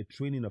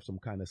training of some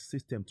kind of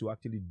system to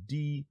actually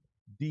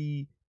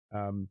to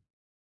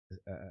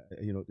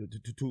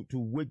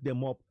wake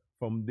them up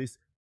from this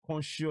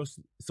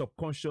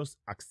subconscious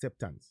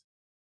acceptance,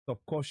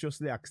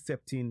 subconsciously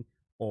accepting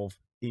of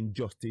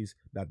injustice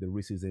that the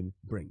racism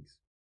brings.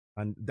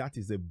 And that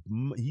is a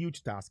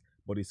huge task,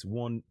 but it's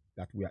one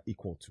that we are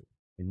equal to.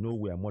 I know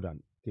we are more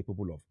than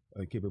capable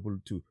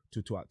to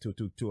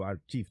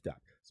achieve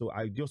that. So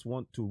I just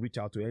want to reach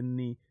out to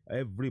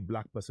every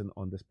black person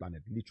on this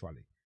planet,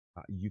 literally.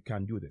 You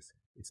can do this.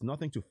 It's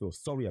nothing to feel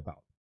sorry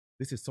about.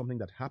 This is something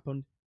that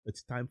happened.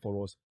 It's time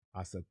for us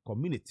as a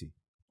community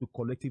to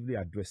collectively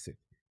address it.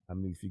 I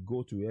mean, if you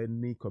go to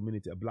any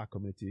community, a black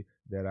community,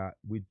 the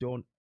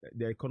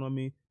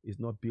economy is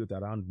not built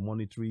around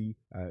monetary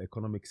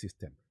economic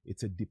system.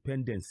 It's a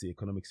dependency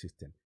economic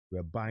system.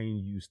 We're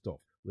buying used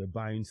stuff. We're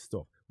buying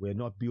stuff. We're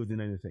not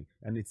building anything.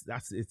 And it's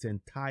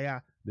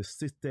the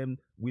system.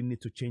 We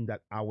need to change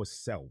that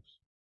ourselves.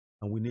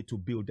 And we need to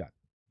build that.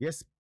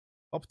 Yes,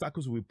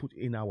 obstacles will be put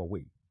in our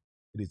way.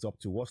 It is up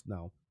to us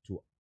now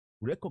to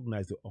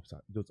recognize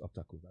those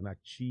obstacles and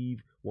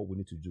achieve what we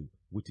need to do,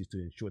 which is to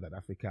ensure that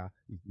Africa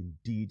is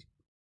indeed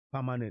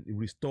permanently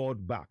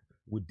restored back.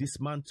 We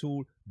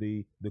dismantle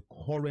the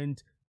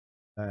current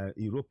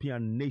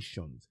European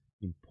nations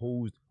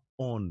imposed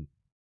on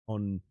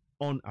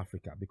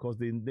Africa, because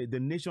the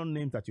nation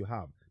names that you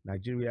have,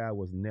 Nigeria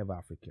was never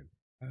African,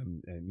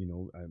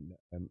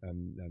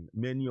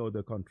 many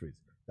other countries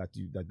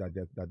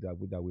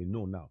that we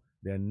know now,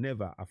 they're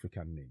never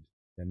African names.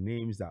 The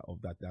names that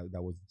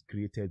was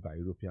created by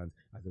Europeans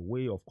as a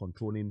way of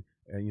controlling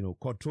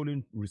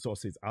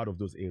resources out of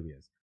those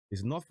areas.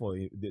 It's not for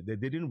they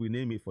didn't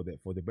rename it for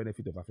the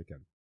benefit of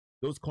Africans.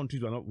 Those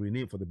countries were not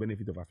renamed for the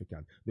benefit of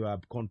Africans. They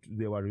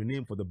were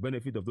renamed for the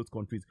benefit of those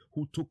countries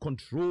who took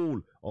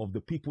control of the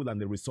people and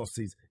the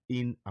resources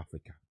in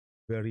Africa.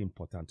 Very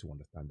important to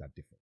understand that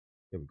difference.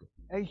 There we go.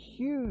 A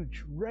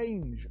huge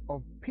range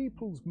of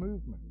people's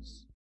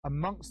movements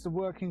amongst the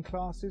working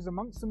classes,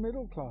 amongst the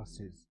middle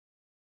classes,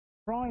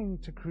 trying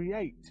to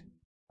create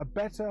a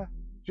better,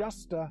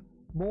 juster,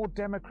 more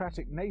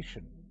democratic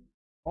nation,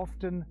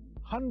 often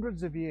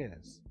hundreds of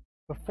years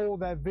before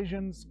their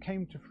visions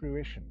came to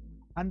fruition.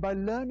 And by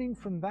learning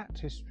from that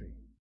history,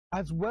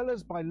 as well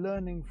as by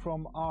learning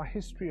from our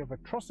history of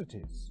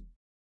atrocities,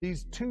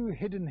 these two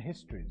hidden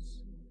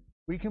histories,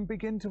 we can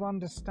begin to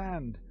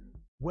understand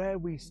where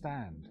we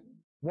stand,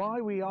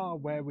 why we are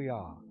where we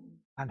are,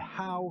 and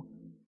how,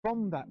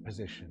 from that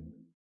position,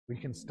 we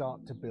can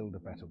start to build a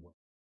better world.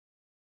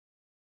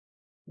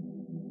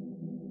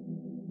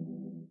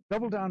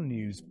 Double Down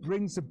News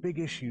brings the big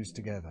issues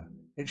together.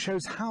 It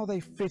shows how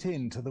they fit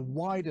into the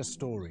wider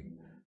story,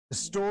 the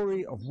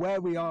story of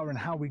where we are and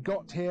how we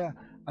got here,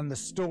 and the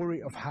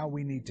story of how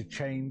we need to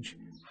change,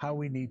 how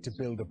we need to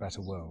build a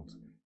better world.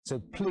 So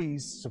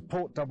please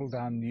support Double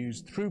Down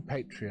News through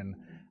Patreon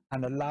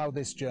and allow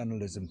this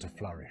journalism to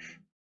flourish.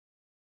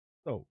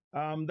 So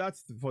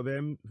that's for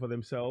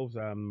themselves.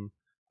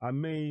 I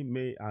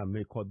may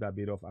cut that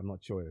bit off. I'm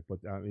not sure, but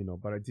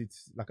but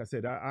it's like I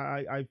said,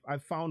 I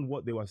found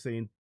what they were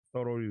saying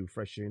thoroughly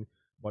refreshing.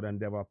 But then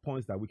there were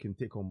points that we can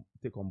take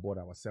on board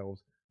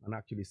ourselves and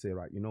actually say,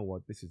 right, you know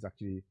what, this is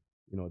actually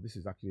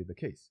the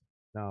case.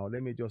 Now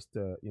let me just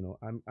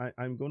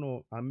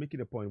I'm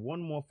making a point.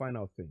 One more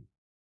final thing.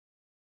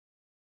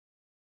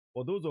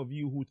 For those of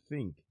you who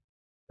think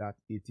that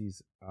it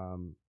is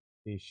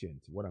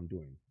ancient, what I'm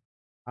doing,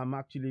 I'm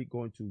actually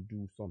going to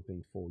do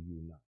something for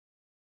you now.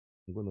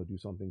 I'm going to do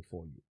something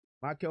for you.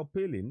 Michael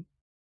Palin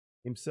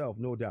himself,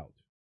 no doubt,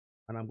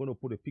 and I'm going to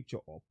put a picture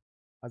up,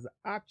 has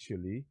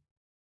actually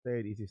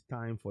said it is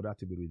time for that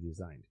to be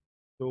redesigned.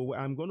 So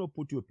I'm going to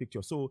put you a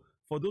picture. So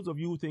for those of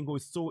you who think, oh,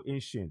 it's so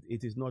ancient,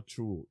 it is not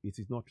true. It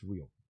is not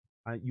real.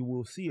 And you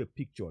will see a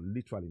picture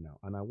literally now.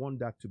 And I want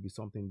that to be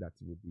something that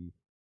will be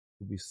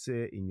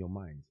said in your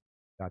mind,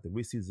 that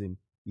racism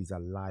is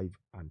alive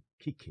and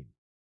kicking.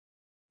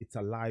 It's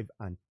alive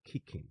and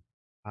kicking.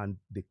 And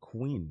the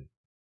Queen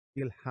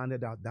still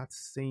handed out that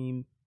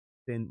same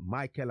St.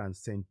 Michael and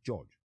St.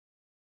 George.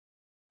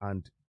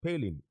 And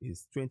Palin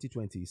is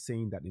 2020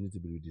 saying that it needs to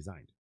be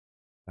redesigned.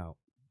 Now,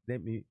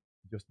 let me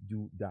just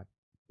do that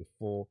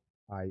before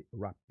I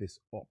wrap this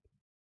up.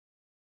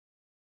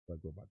 Sorry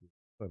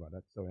about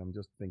that. Sorry, I'm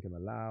just thinking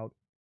aloud.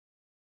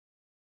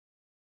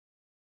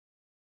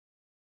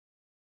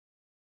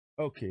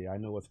 Okay, I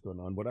know what's going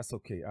on, but that's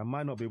okay. I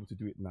might not be able to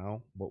do it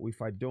now, but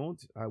if I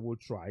don't, I will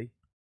try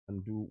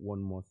and do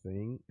one more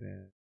thing.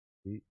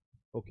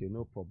 Okay,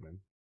 no problem.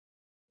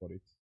 Got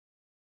it.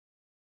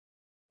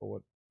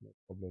 Forward, no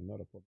problem, not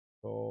a problem.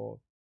 So,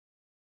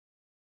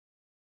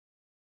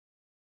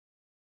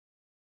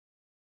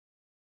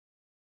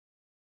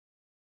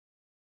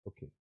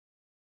 okay,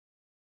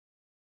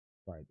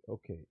 right,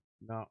 okay.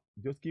 Now,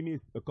 just give me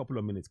a couple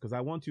of minutes because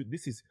I want you.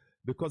 This is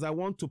because I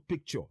want to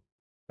picture.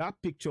 That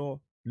picture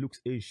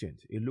looks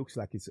ancient. It looks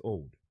like it's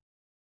old,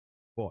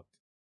 but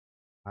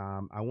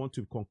I want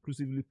to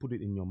conclusively put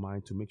it in your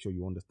mind to make sure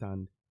you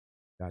understand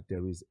that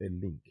there is a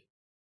link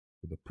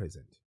to the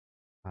present.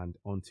 And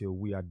until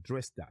we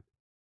address that,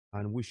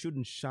 and we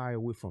shouldn't shy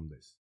away from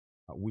this,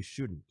 we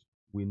shouldn't.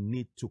 We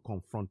need to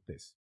confront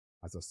this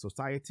as a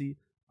society,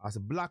 as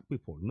Black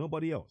people,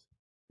 nobody else.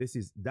 This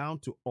is down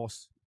to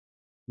us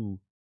to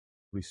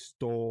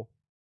restore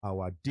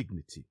our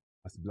dignity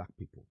as Black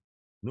people.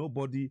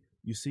 Nobody,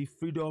 you see,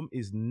 freedom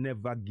is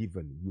never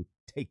given, you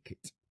take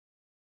it.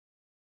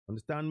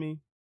 Understand me?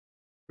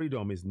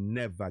 Freedom is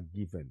never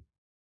given.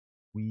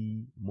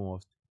 We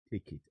must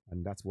take it,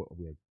 and that's what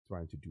we're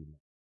trying to do now.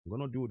 I'm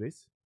gonna do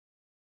this.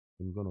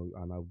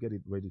 And I'll get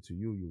it ready to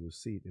you. You will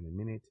see it in a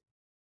minute.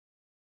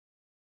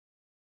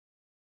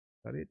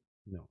 Is that it?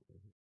 No.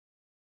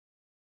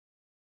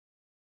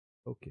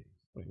 Okay.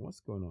 Sorry,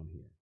 what's going on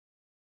here?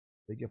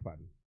 Beg your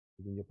pardon.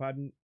 Begging your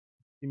pardon.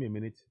 Give me a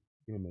minute.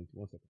 Give me a minute.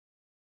 1 second.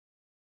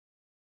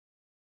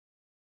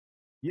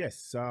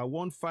 Yes.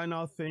 One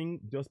final thing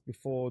just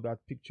before that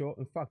picture.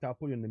 In fact, I'll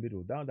put it in the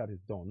middle. Now that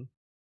it's done,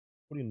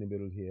 put it in the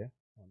middle here.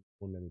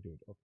 Won't let me do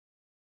it. Okay.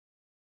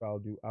 So I'll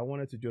do. I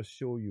wanted to just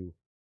show you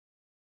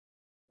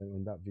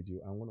in that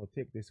video. I'm going to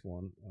take this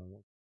one.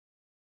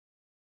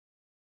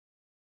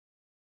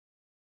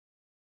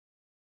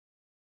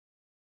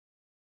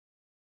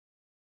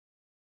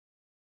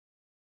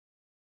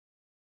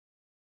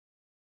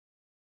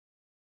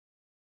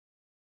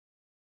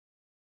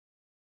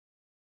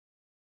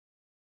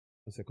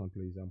 A second,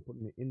 please. I'm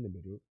putting it in the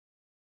middle.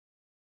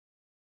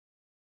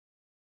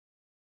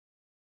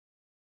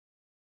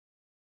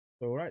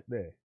 So right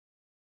there,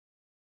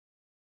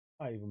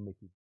 I even make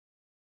it.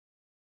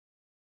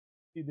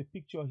 See the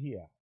picture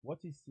here. What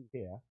is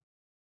here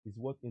is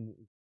what in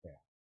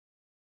there,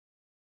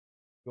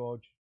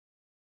 George,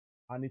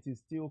 and it is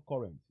still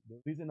current.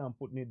 The reason I'm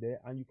putting it there,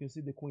 and you can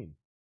see the Queen.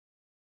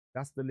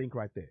 That's the link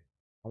right there.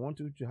 I want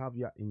you to have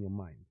that in your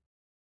mind.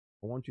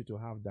 I want you to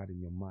have that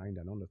in your mind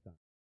and understand,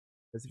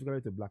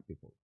 specifically to Black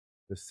people,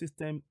 the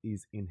system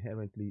is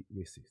inherently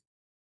racist,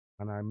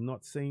 and I'm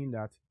not saying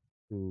that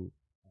to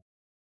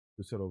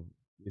sort of,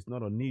 it's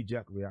not a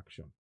knee-jerk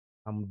reaction.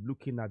 I'm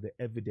looking at the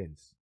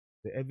evidence.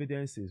 The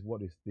evidence is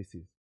what this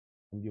is,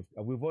 and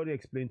we've already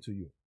explained to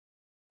you.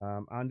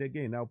 And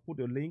again, I'll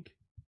put a link.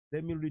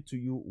 Let me read to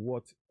you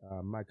what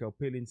Michael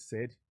Palin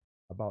said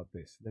about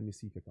this. Let me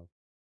see if I can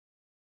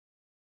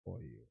for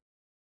you.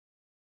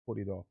 Put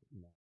it off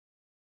now.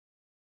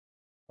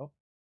 Up.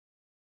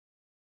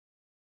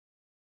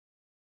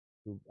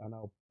 And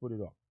I'll put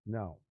it up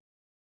now.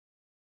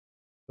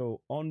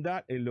 So on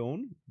that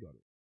alone, got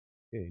it.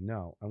 Okay,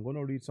 now I'm going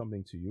to read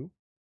something to you.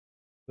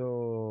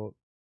 So,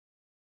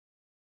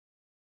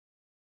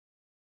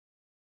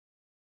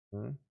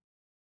 so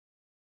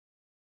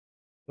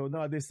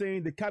now they're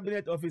saying the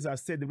Cabinet Office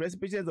has said the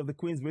recipients of the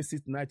Queen's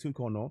racist knighthood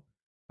honor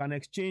can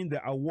exchange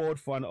the award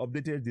for an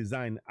updated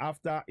design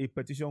after a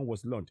petition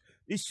was launched.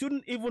 It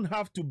shouldn't even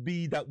have to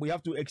be that we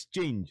have to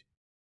exchange,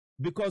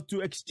 because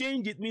to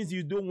exchange it means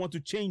you don't want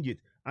to change it,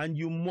 and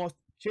you must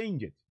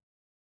change it.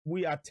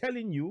 We are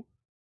telling you,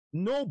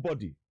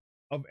 nobody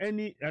of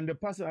any, and the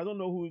person, I don't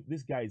know who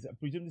this guy is, I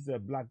presume this is a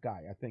Black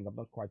guy, I think, I'm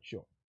not quite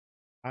sure.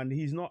 And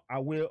he's not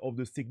aware of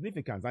the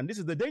significance. And this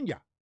is the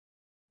danger.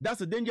 That's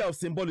the danger of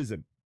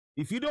symbolism.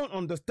 If you don't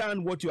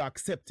understand what you're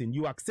accepting,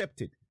 you accept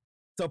it.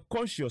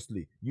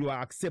 Subconsciously, you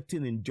are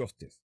accepting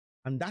injustice.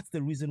 And that's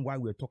the reason why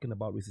we're talking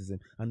about racism.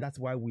 And that's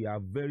why we are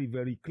very,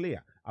 very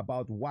clear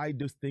about why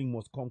this thing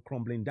must come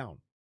crumbling down.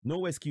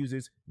 No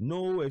excuses,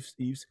 no ifs,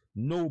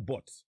 no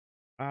buts.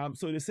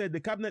 So they said the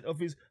Cabinet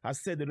Office has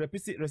said the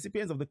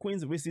recipients of the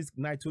Queen's Racist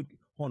Knighthood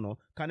Honor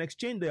can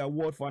exchange the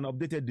award for an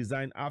updated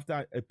design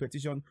after a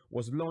petition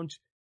was launched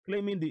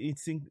claiming the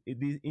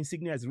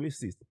insignia is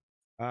racist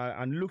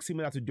and looks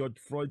similar to George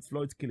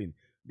Floyd's killing.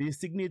 The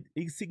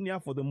insignia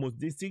for the most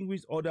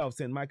distinguished Order of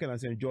St. Michael and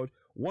St. George,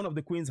 one of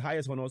the Queen's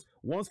highest honors,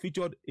 once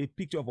featured a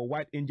picture of a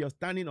white angel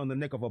standing on the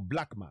neck of a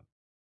black man.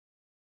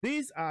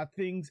 These are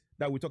things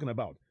that we're talking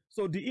about.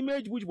 So the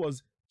image which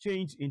was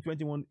changed in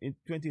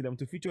 2011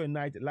 to feature a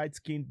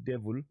light-skinned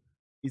devil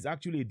is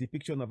actually a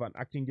depiction of an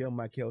Archangel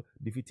Michael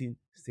defeating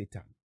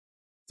Satan.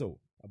 So,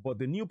 but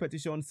the new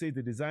petition says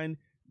the design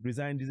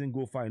didn't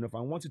go far enough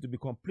and wants it to be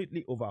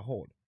completely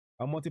overhauled.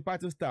 A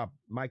multi-party star,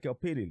 Michael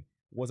Palin,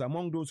 was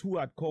among those who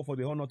had called for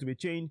the honor to be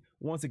changed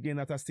once again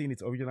after seeing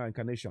its original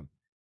incarnation.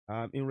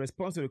 In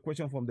response to a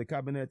question from the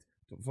Cabinet,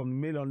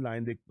 from Mail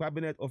Online, the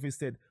Cabinet Office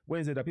said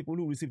Wednesday that people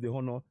who received the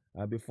honor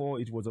before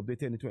it was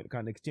updated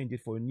can exchange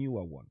it for a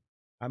newer one.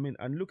 I mean,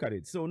 and look at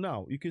it. So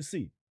now you can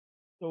see.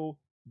 So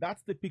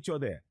that's the picture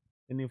there.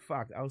 And in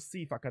fact, I'll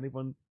see if I can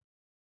even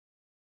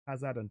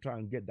hazard and try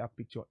and get that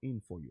picture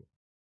in for you.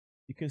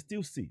 You can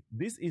still see.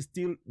 This is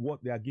still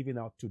what they are giving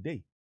out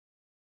today.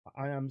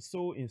 I am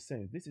so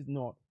incensed. This is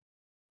not,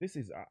 this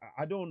is,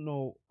 I don't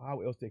know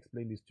how else to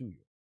explain this to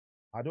you.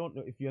 I don't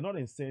know if you're not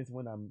incensed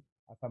when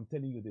if I'm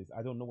telling you this,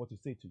 I don't know what to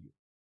say to you.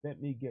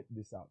 Let me get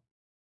this out.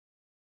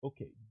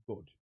 Okay,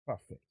 good,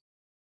 perfect.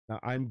 Now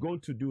I'm going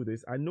to do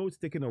this. I know it's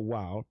taking a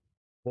while,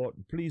 but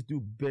please do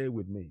bear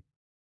with me.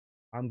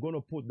 I'm going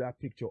to put that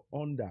picture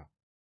under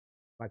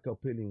Michael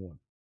Palin one.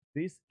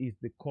 This is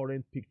the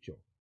current picture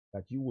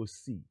that you will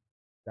see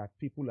that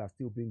people are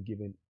still being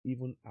given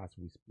even as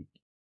we speak.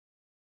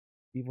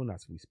 Even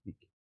as we speak.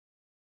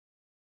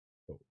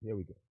 So here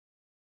we go.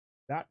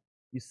 That,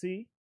 you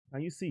see,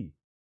 and you see,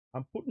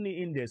 I'm putting it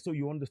in there so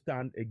you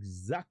understand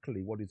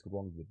exactly what is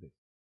wrong with this.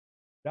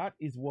 That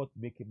is what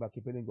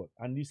Michael Palin got.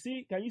 And you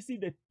see, can you see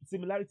the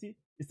similarity?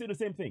 It's still the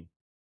same thing.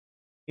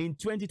 In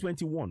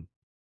 2021,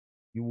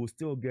 you will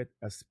still get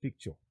a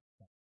picture.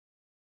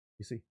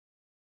 You see?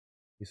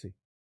 You see?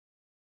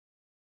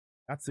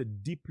 That's a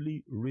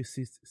deeply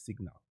racist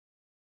signal.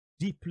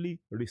 Deeply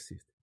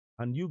racist.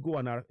 And you go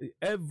and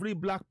every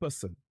black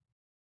person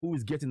who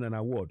is getting an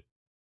award,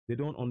 they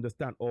don't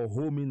understand or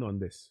home in on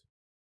this.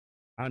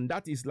 And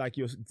that is like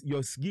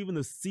you're given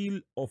a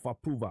seal of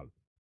approval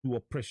to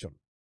oppression.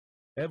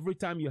 Every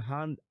time you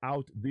hand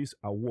out this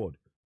award,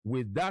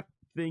 with that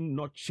thing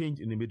not changed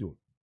in the middle,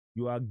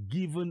 you are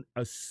given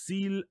a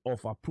seal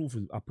of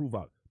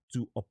approval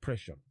to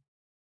oppression.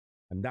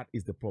 And that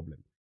is the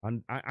problem.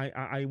 And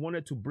I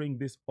wanted to bring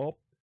this up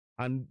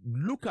and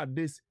look at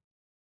this,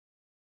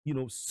 you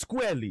know,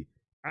 squarely,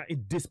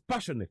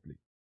 dispassionately.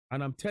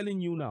 And I'm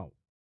telling you now,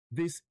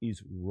 this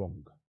is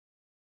wrong.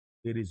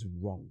 It is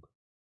wrong.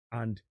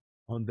 And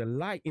in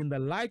the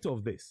light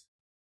of this,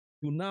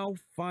 you now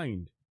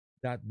find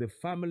that the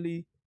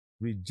family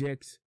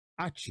rejects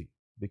Archie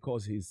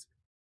because his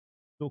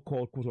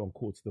so-called, quote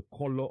unquote, the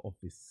color of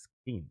his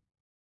skin.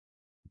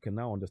 You can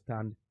now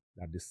understand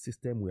that the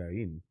system we are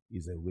in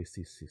is a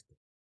racist system.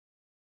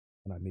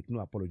 And I make no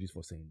apologies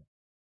for saying that.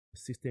 The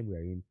system we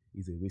are in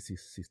is a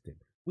racist system.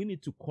 We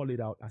need to call it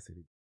out as it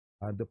is.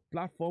 And the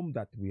platform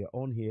that we are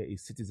on here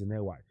is Citizen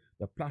AY,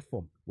 the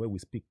platform where we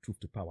speak truth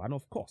to power. And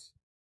of course,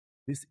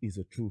 this is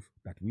a truth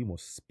that we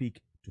must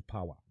speak to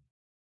power.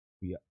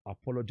 We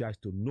apologize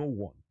to no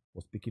one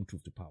for speaking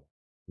truth to power.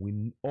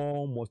 We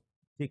all must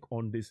take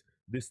on this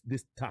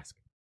task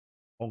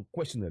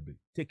unquestionably.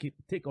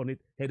 Take on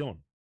it head on.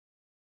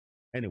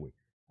 Anyway,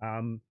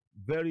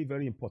 very,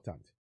 very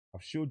important.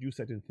 I've showed you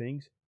certain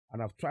things,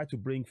 and I've tried to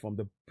bring from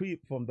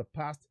the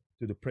past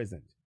to the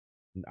present.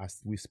 And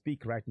as we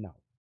speak right now,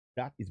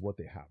 that is what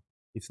they have.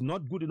 It's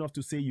not good enough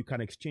to say you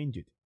can exchange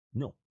it.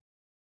 No.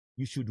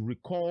 You should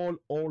recall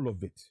all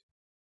of it.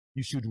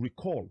 You should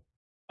recall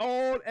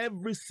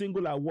every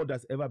single award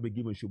that's ever been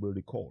given should be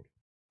recalled.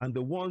 And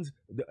the ones,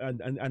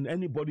 and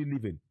anybody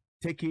living,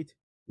 take it,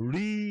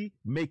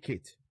 remake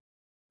it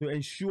to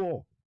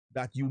ensure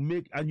that you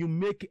make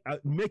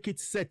it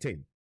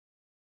certain.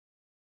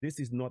 This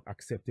is not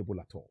acceptable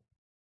at all.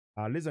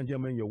 Ladies and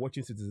gentlemen, you're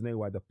watching Citizen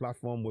AY, the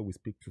platform where we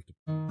speak truth to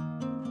power.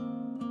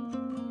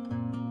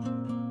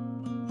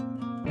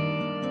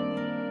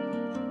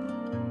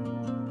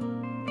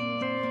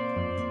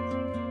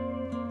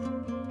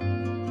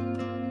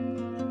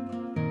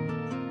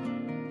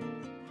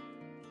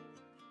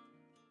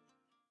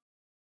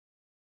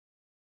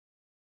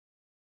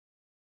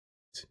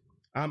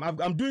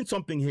 I'm doing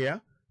something here,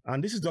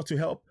 and this is not to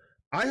help.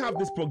 I have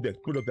this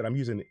product that I'm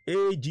using,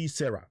 AG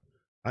Sarah,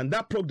 and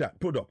that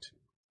product,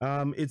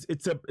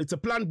 it's a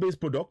plant-based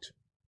product,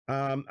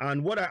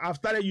 and what I've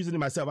started using it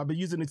myself. I've been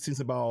using it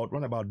since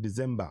around about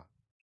December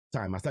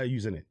time. I started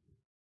using it,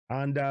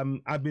 and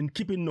I've been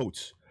keeping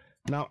notes.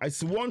 Now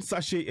it's 1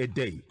 sachet a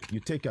day. You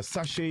take a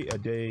sachet a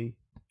day,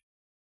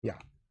 yeah.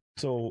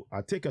 So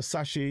I take a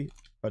sachet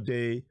a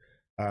day,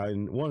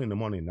 and 1 in the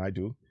morning I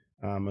do,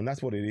 and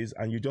that's what it is.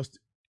 And you just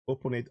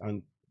open it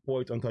and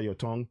pour it onto your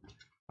tongue,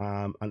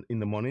 and in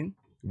the morning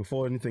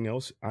before anything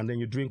else, and then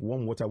you drink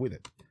warm water with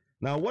it.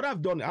 Now what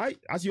I've done,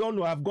 as you all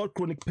know, I've got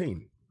chronic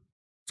pain.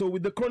 So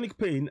with the chronic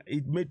pain,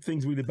 it made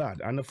things really bad.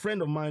 And a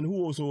friend of mine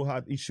who also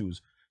had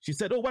issues, she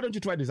said, oh, why don't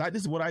you try this?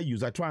 This is what I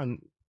use. I try and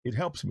it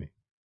helps me.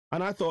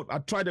 And I thought, I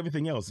tried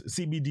everything else,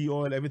 CBD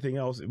oil, everything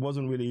else. It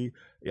wasn't really,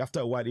 after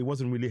a while, it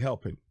wasn't really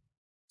helping.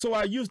 So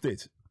I used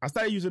it. I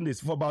started using this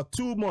for about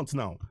 2 months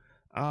now.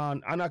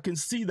 And I can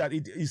see that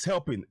it is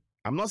helping.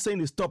 I'm not saying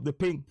it stopped the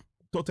pain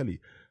totally,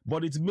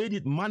 but it's made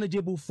it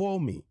manageable for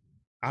me.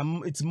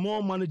 It's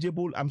more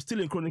manageable. I'm still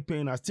in chronic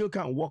pain. I still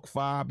can't walk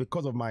far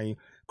because of my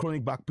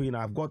chronic back pain.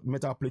 I've got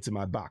metal plates in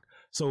my back.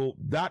 So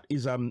that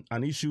is an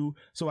issue.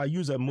 So I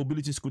use a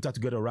mobility scooter to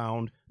get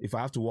around if I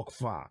have to walk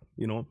far,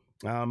 you know.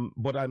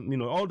 But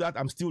all that,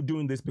 I'm still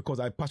doing this because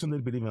I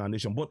passionately believe in our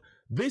nation. But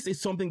this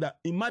is something that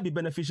it might be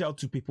beneficial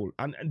to people.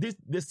 And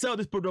they sell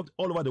this product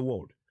all over the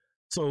world.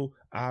 So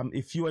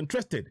if you're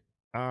interested,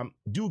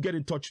 do get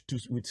in touch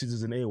with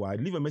Citizen AY.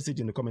 Leave a message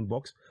in the comment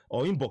box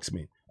or inbox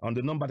me on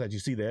the number that you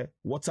see there.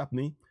 WhatsApp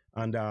me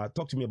and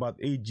talk to me about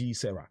AG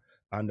Sarah.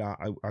 And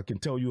I can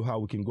tell you how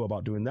we can go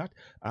about doing that.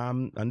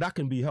 And that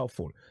can be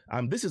helpful.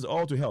 This is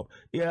all to help.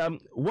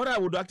 What I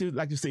would actually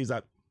like to say is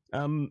that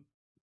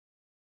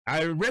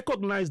I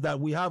recognize that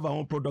we have our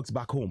own products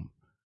back home.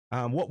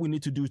 What we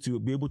need to do to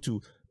be able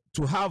to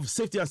have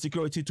safety and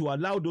security to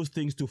allow those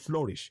things to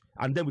flourish.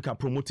 And then we can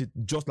promote it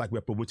just like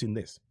we're promoting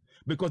this.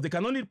 Because they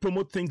can only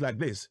promote things like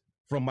this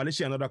from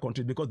Malaysia and other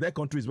countries because their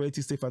country is very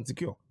safe and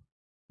secure.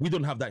 We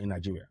don't have that in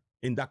Nigeria,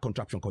 in that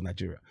contraption called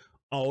Nigeria,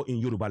 or in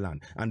Yoruba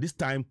land. And this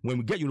time, when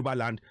we get Yoruba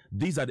land,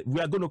 we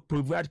are going to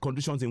provide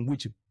conditions in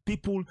which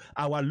people,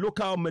 our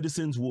local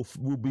medicines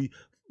will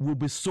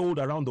be sold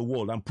around the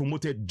world and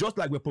promoted just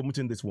like we're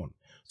promoting this one.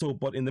 So,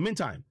 but in the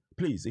meantime,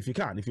 please, if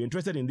you're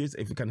interested in this,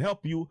 if it can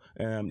help you,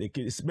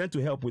 it's meant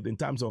to help with in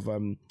terms of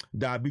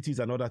diabetes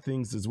and other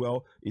things as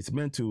well. It's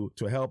meant to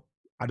help.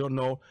 I don't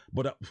know,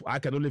 but I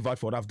can only vouch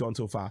for what I've done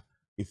so far.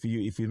 If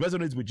it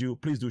resonates with you,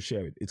 please do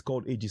share it. It's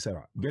called AG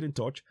Sarah. Get in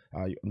touch.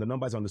 The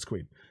number is on the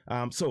screen.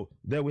 So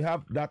there we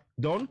have that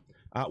done.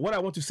 What I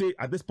want to say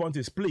at this point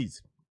is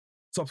please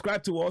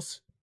subscribe to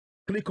us.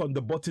 Click on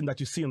the button that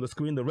you see on the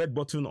screen, the red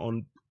button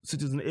on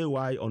Citizen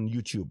AY on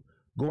YouTube.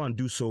 Go and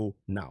do so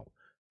now.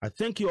 I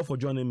thank you all for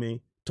joining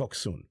me. Talk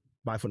soon.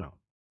 Bye for now.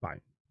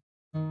 Bye.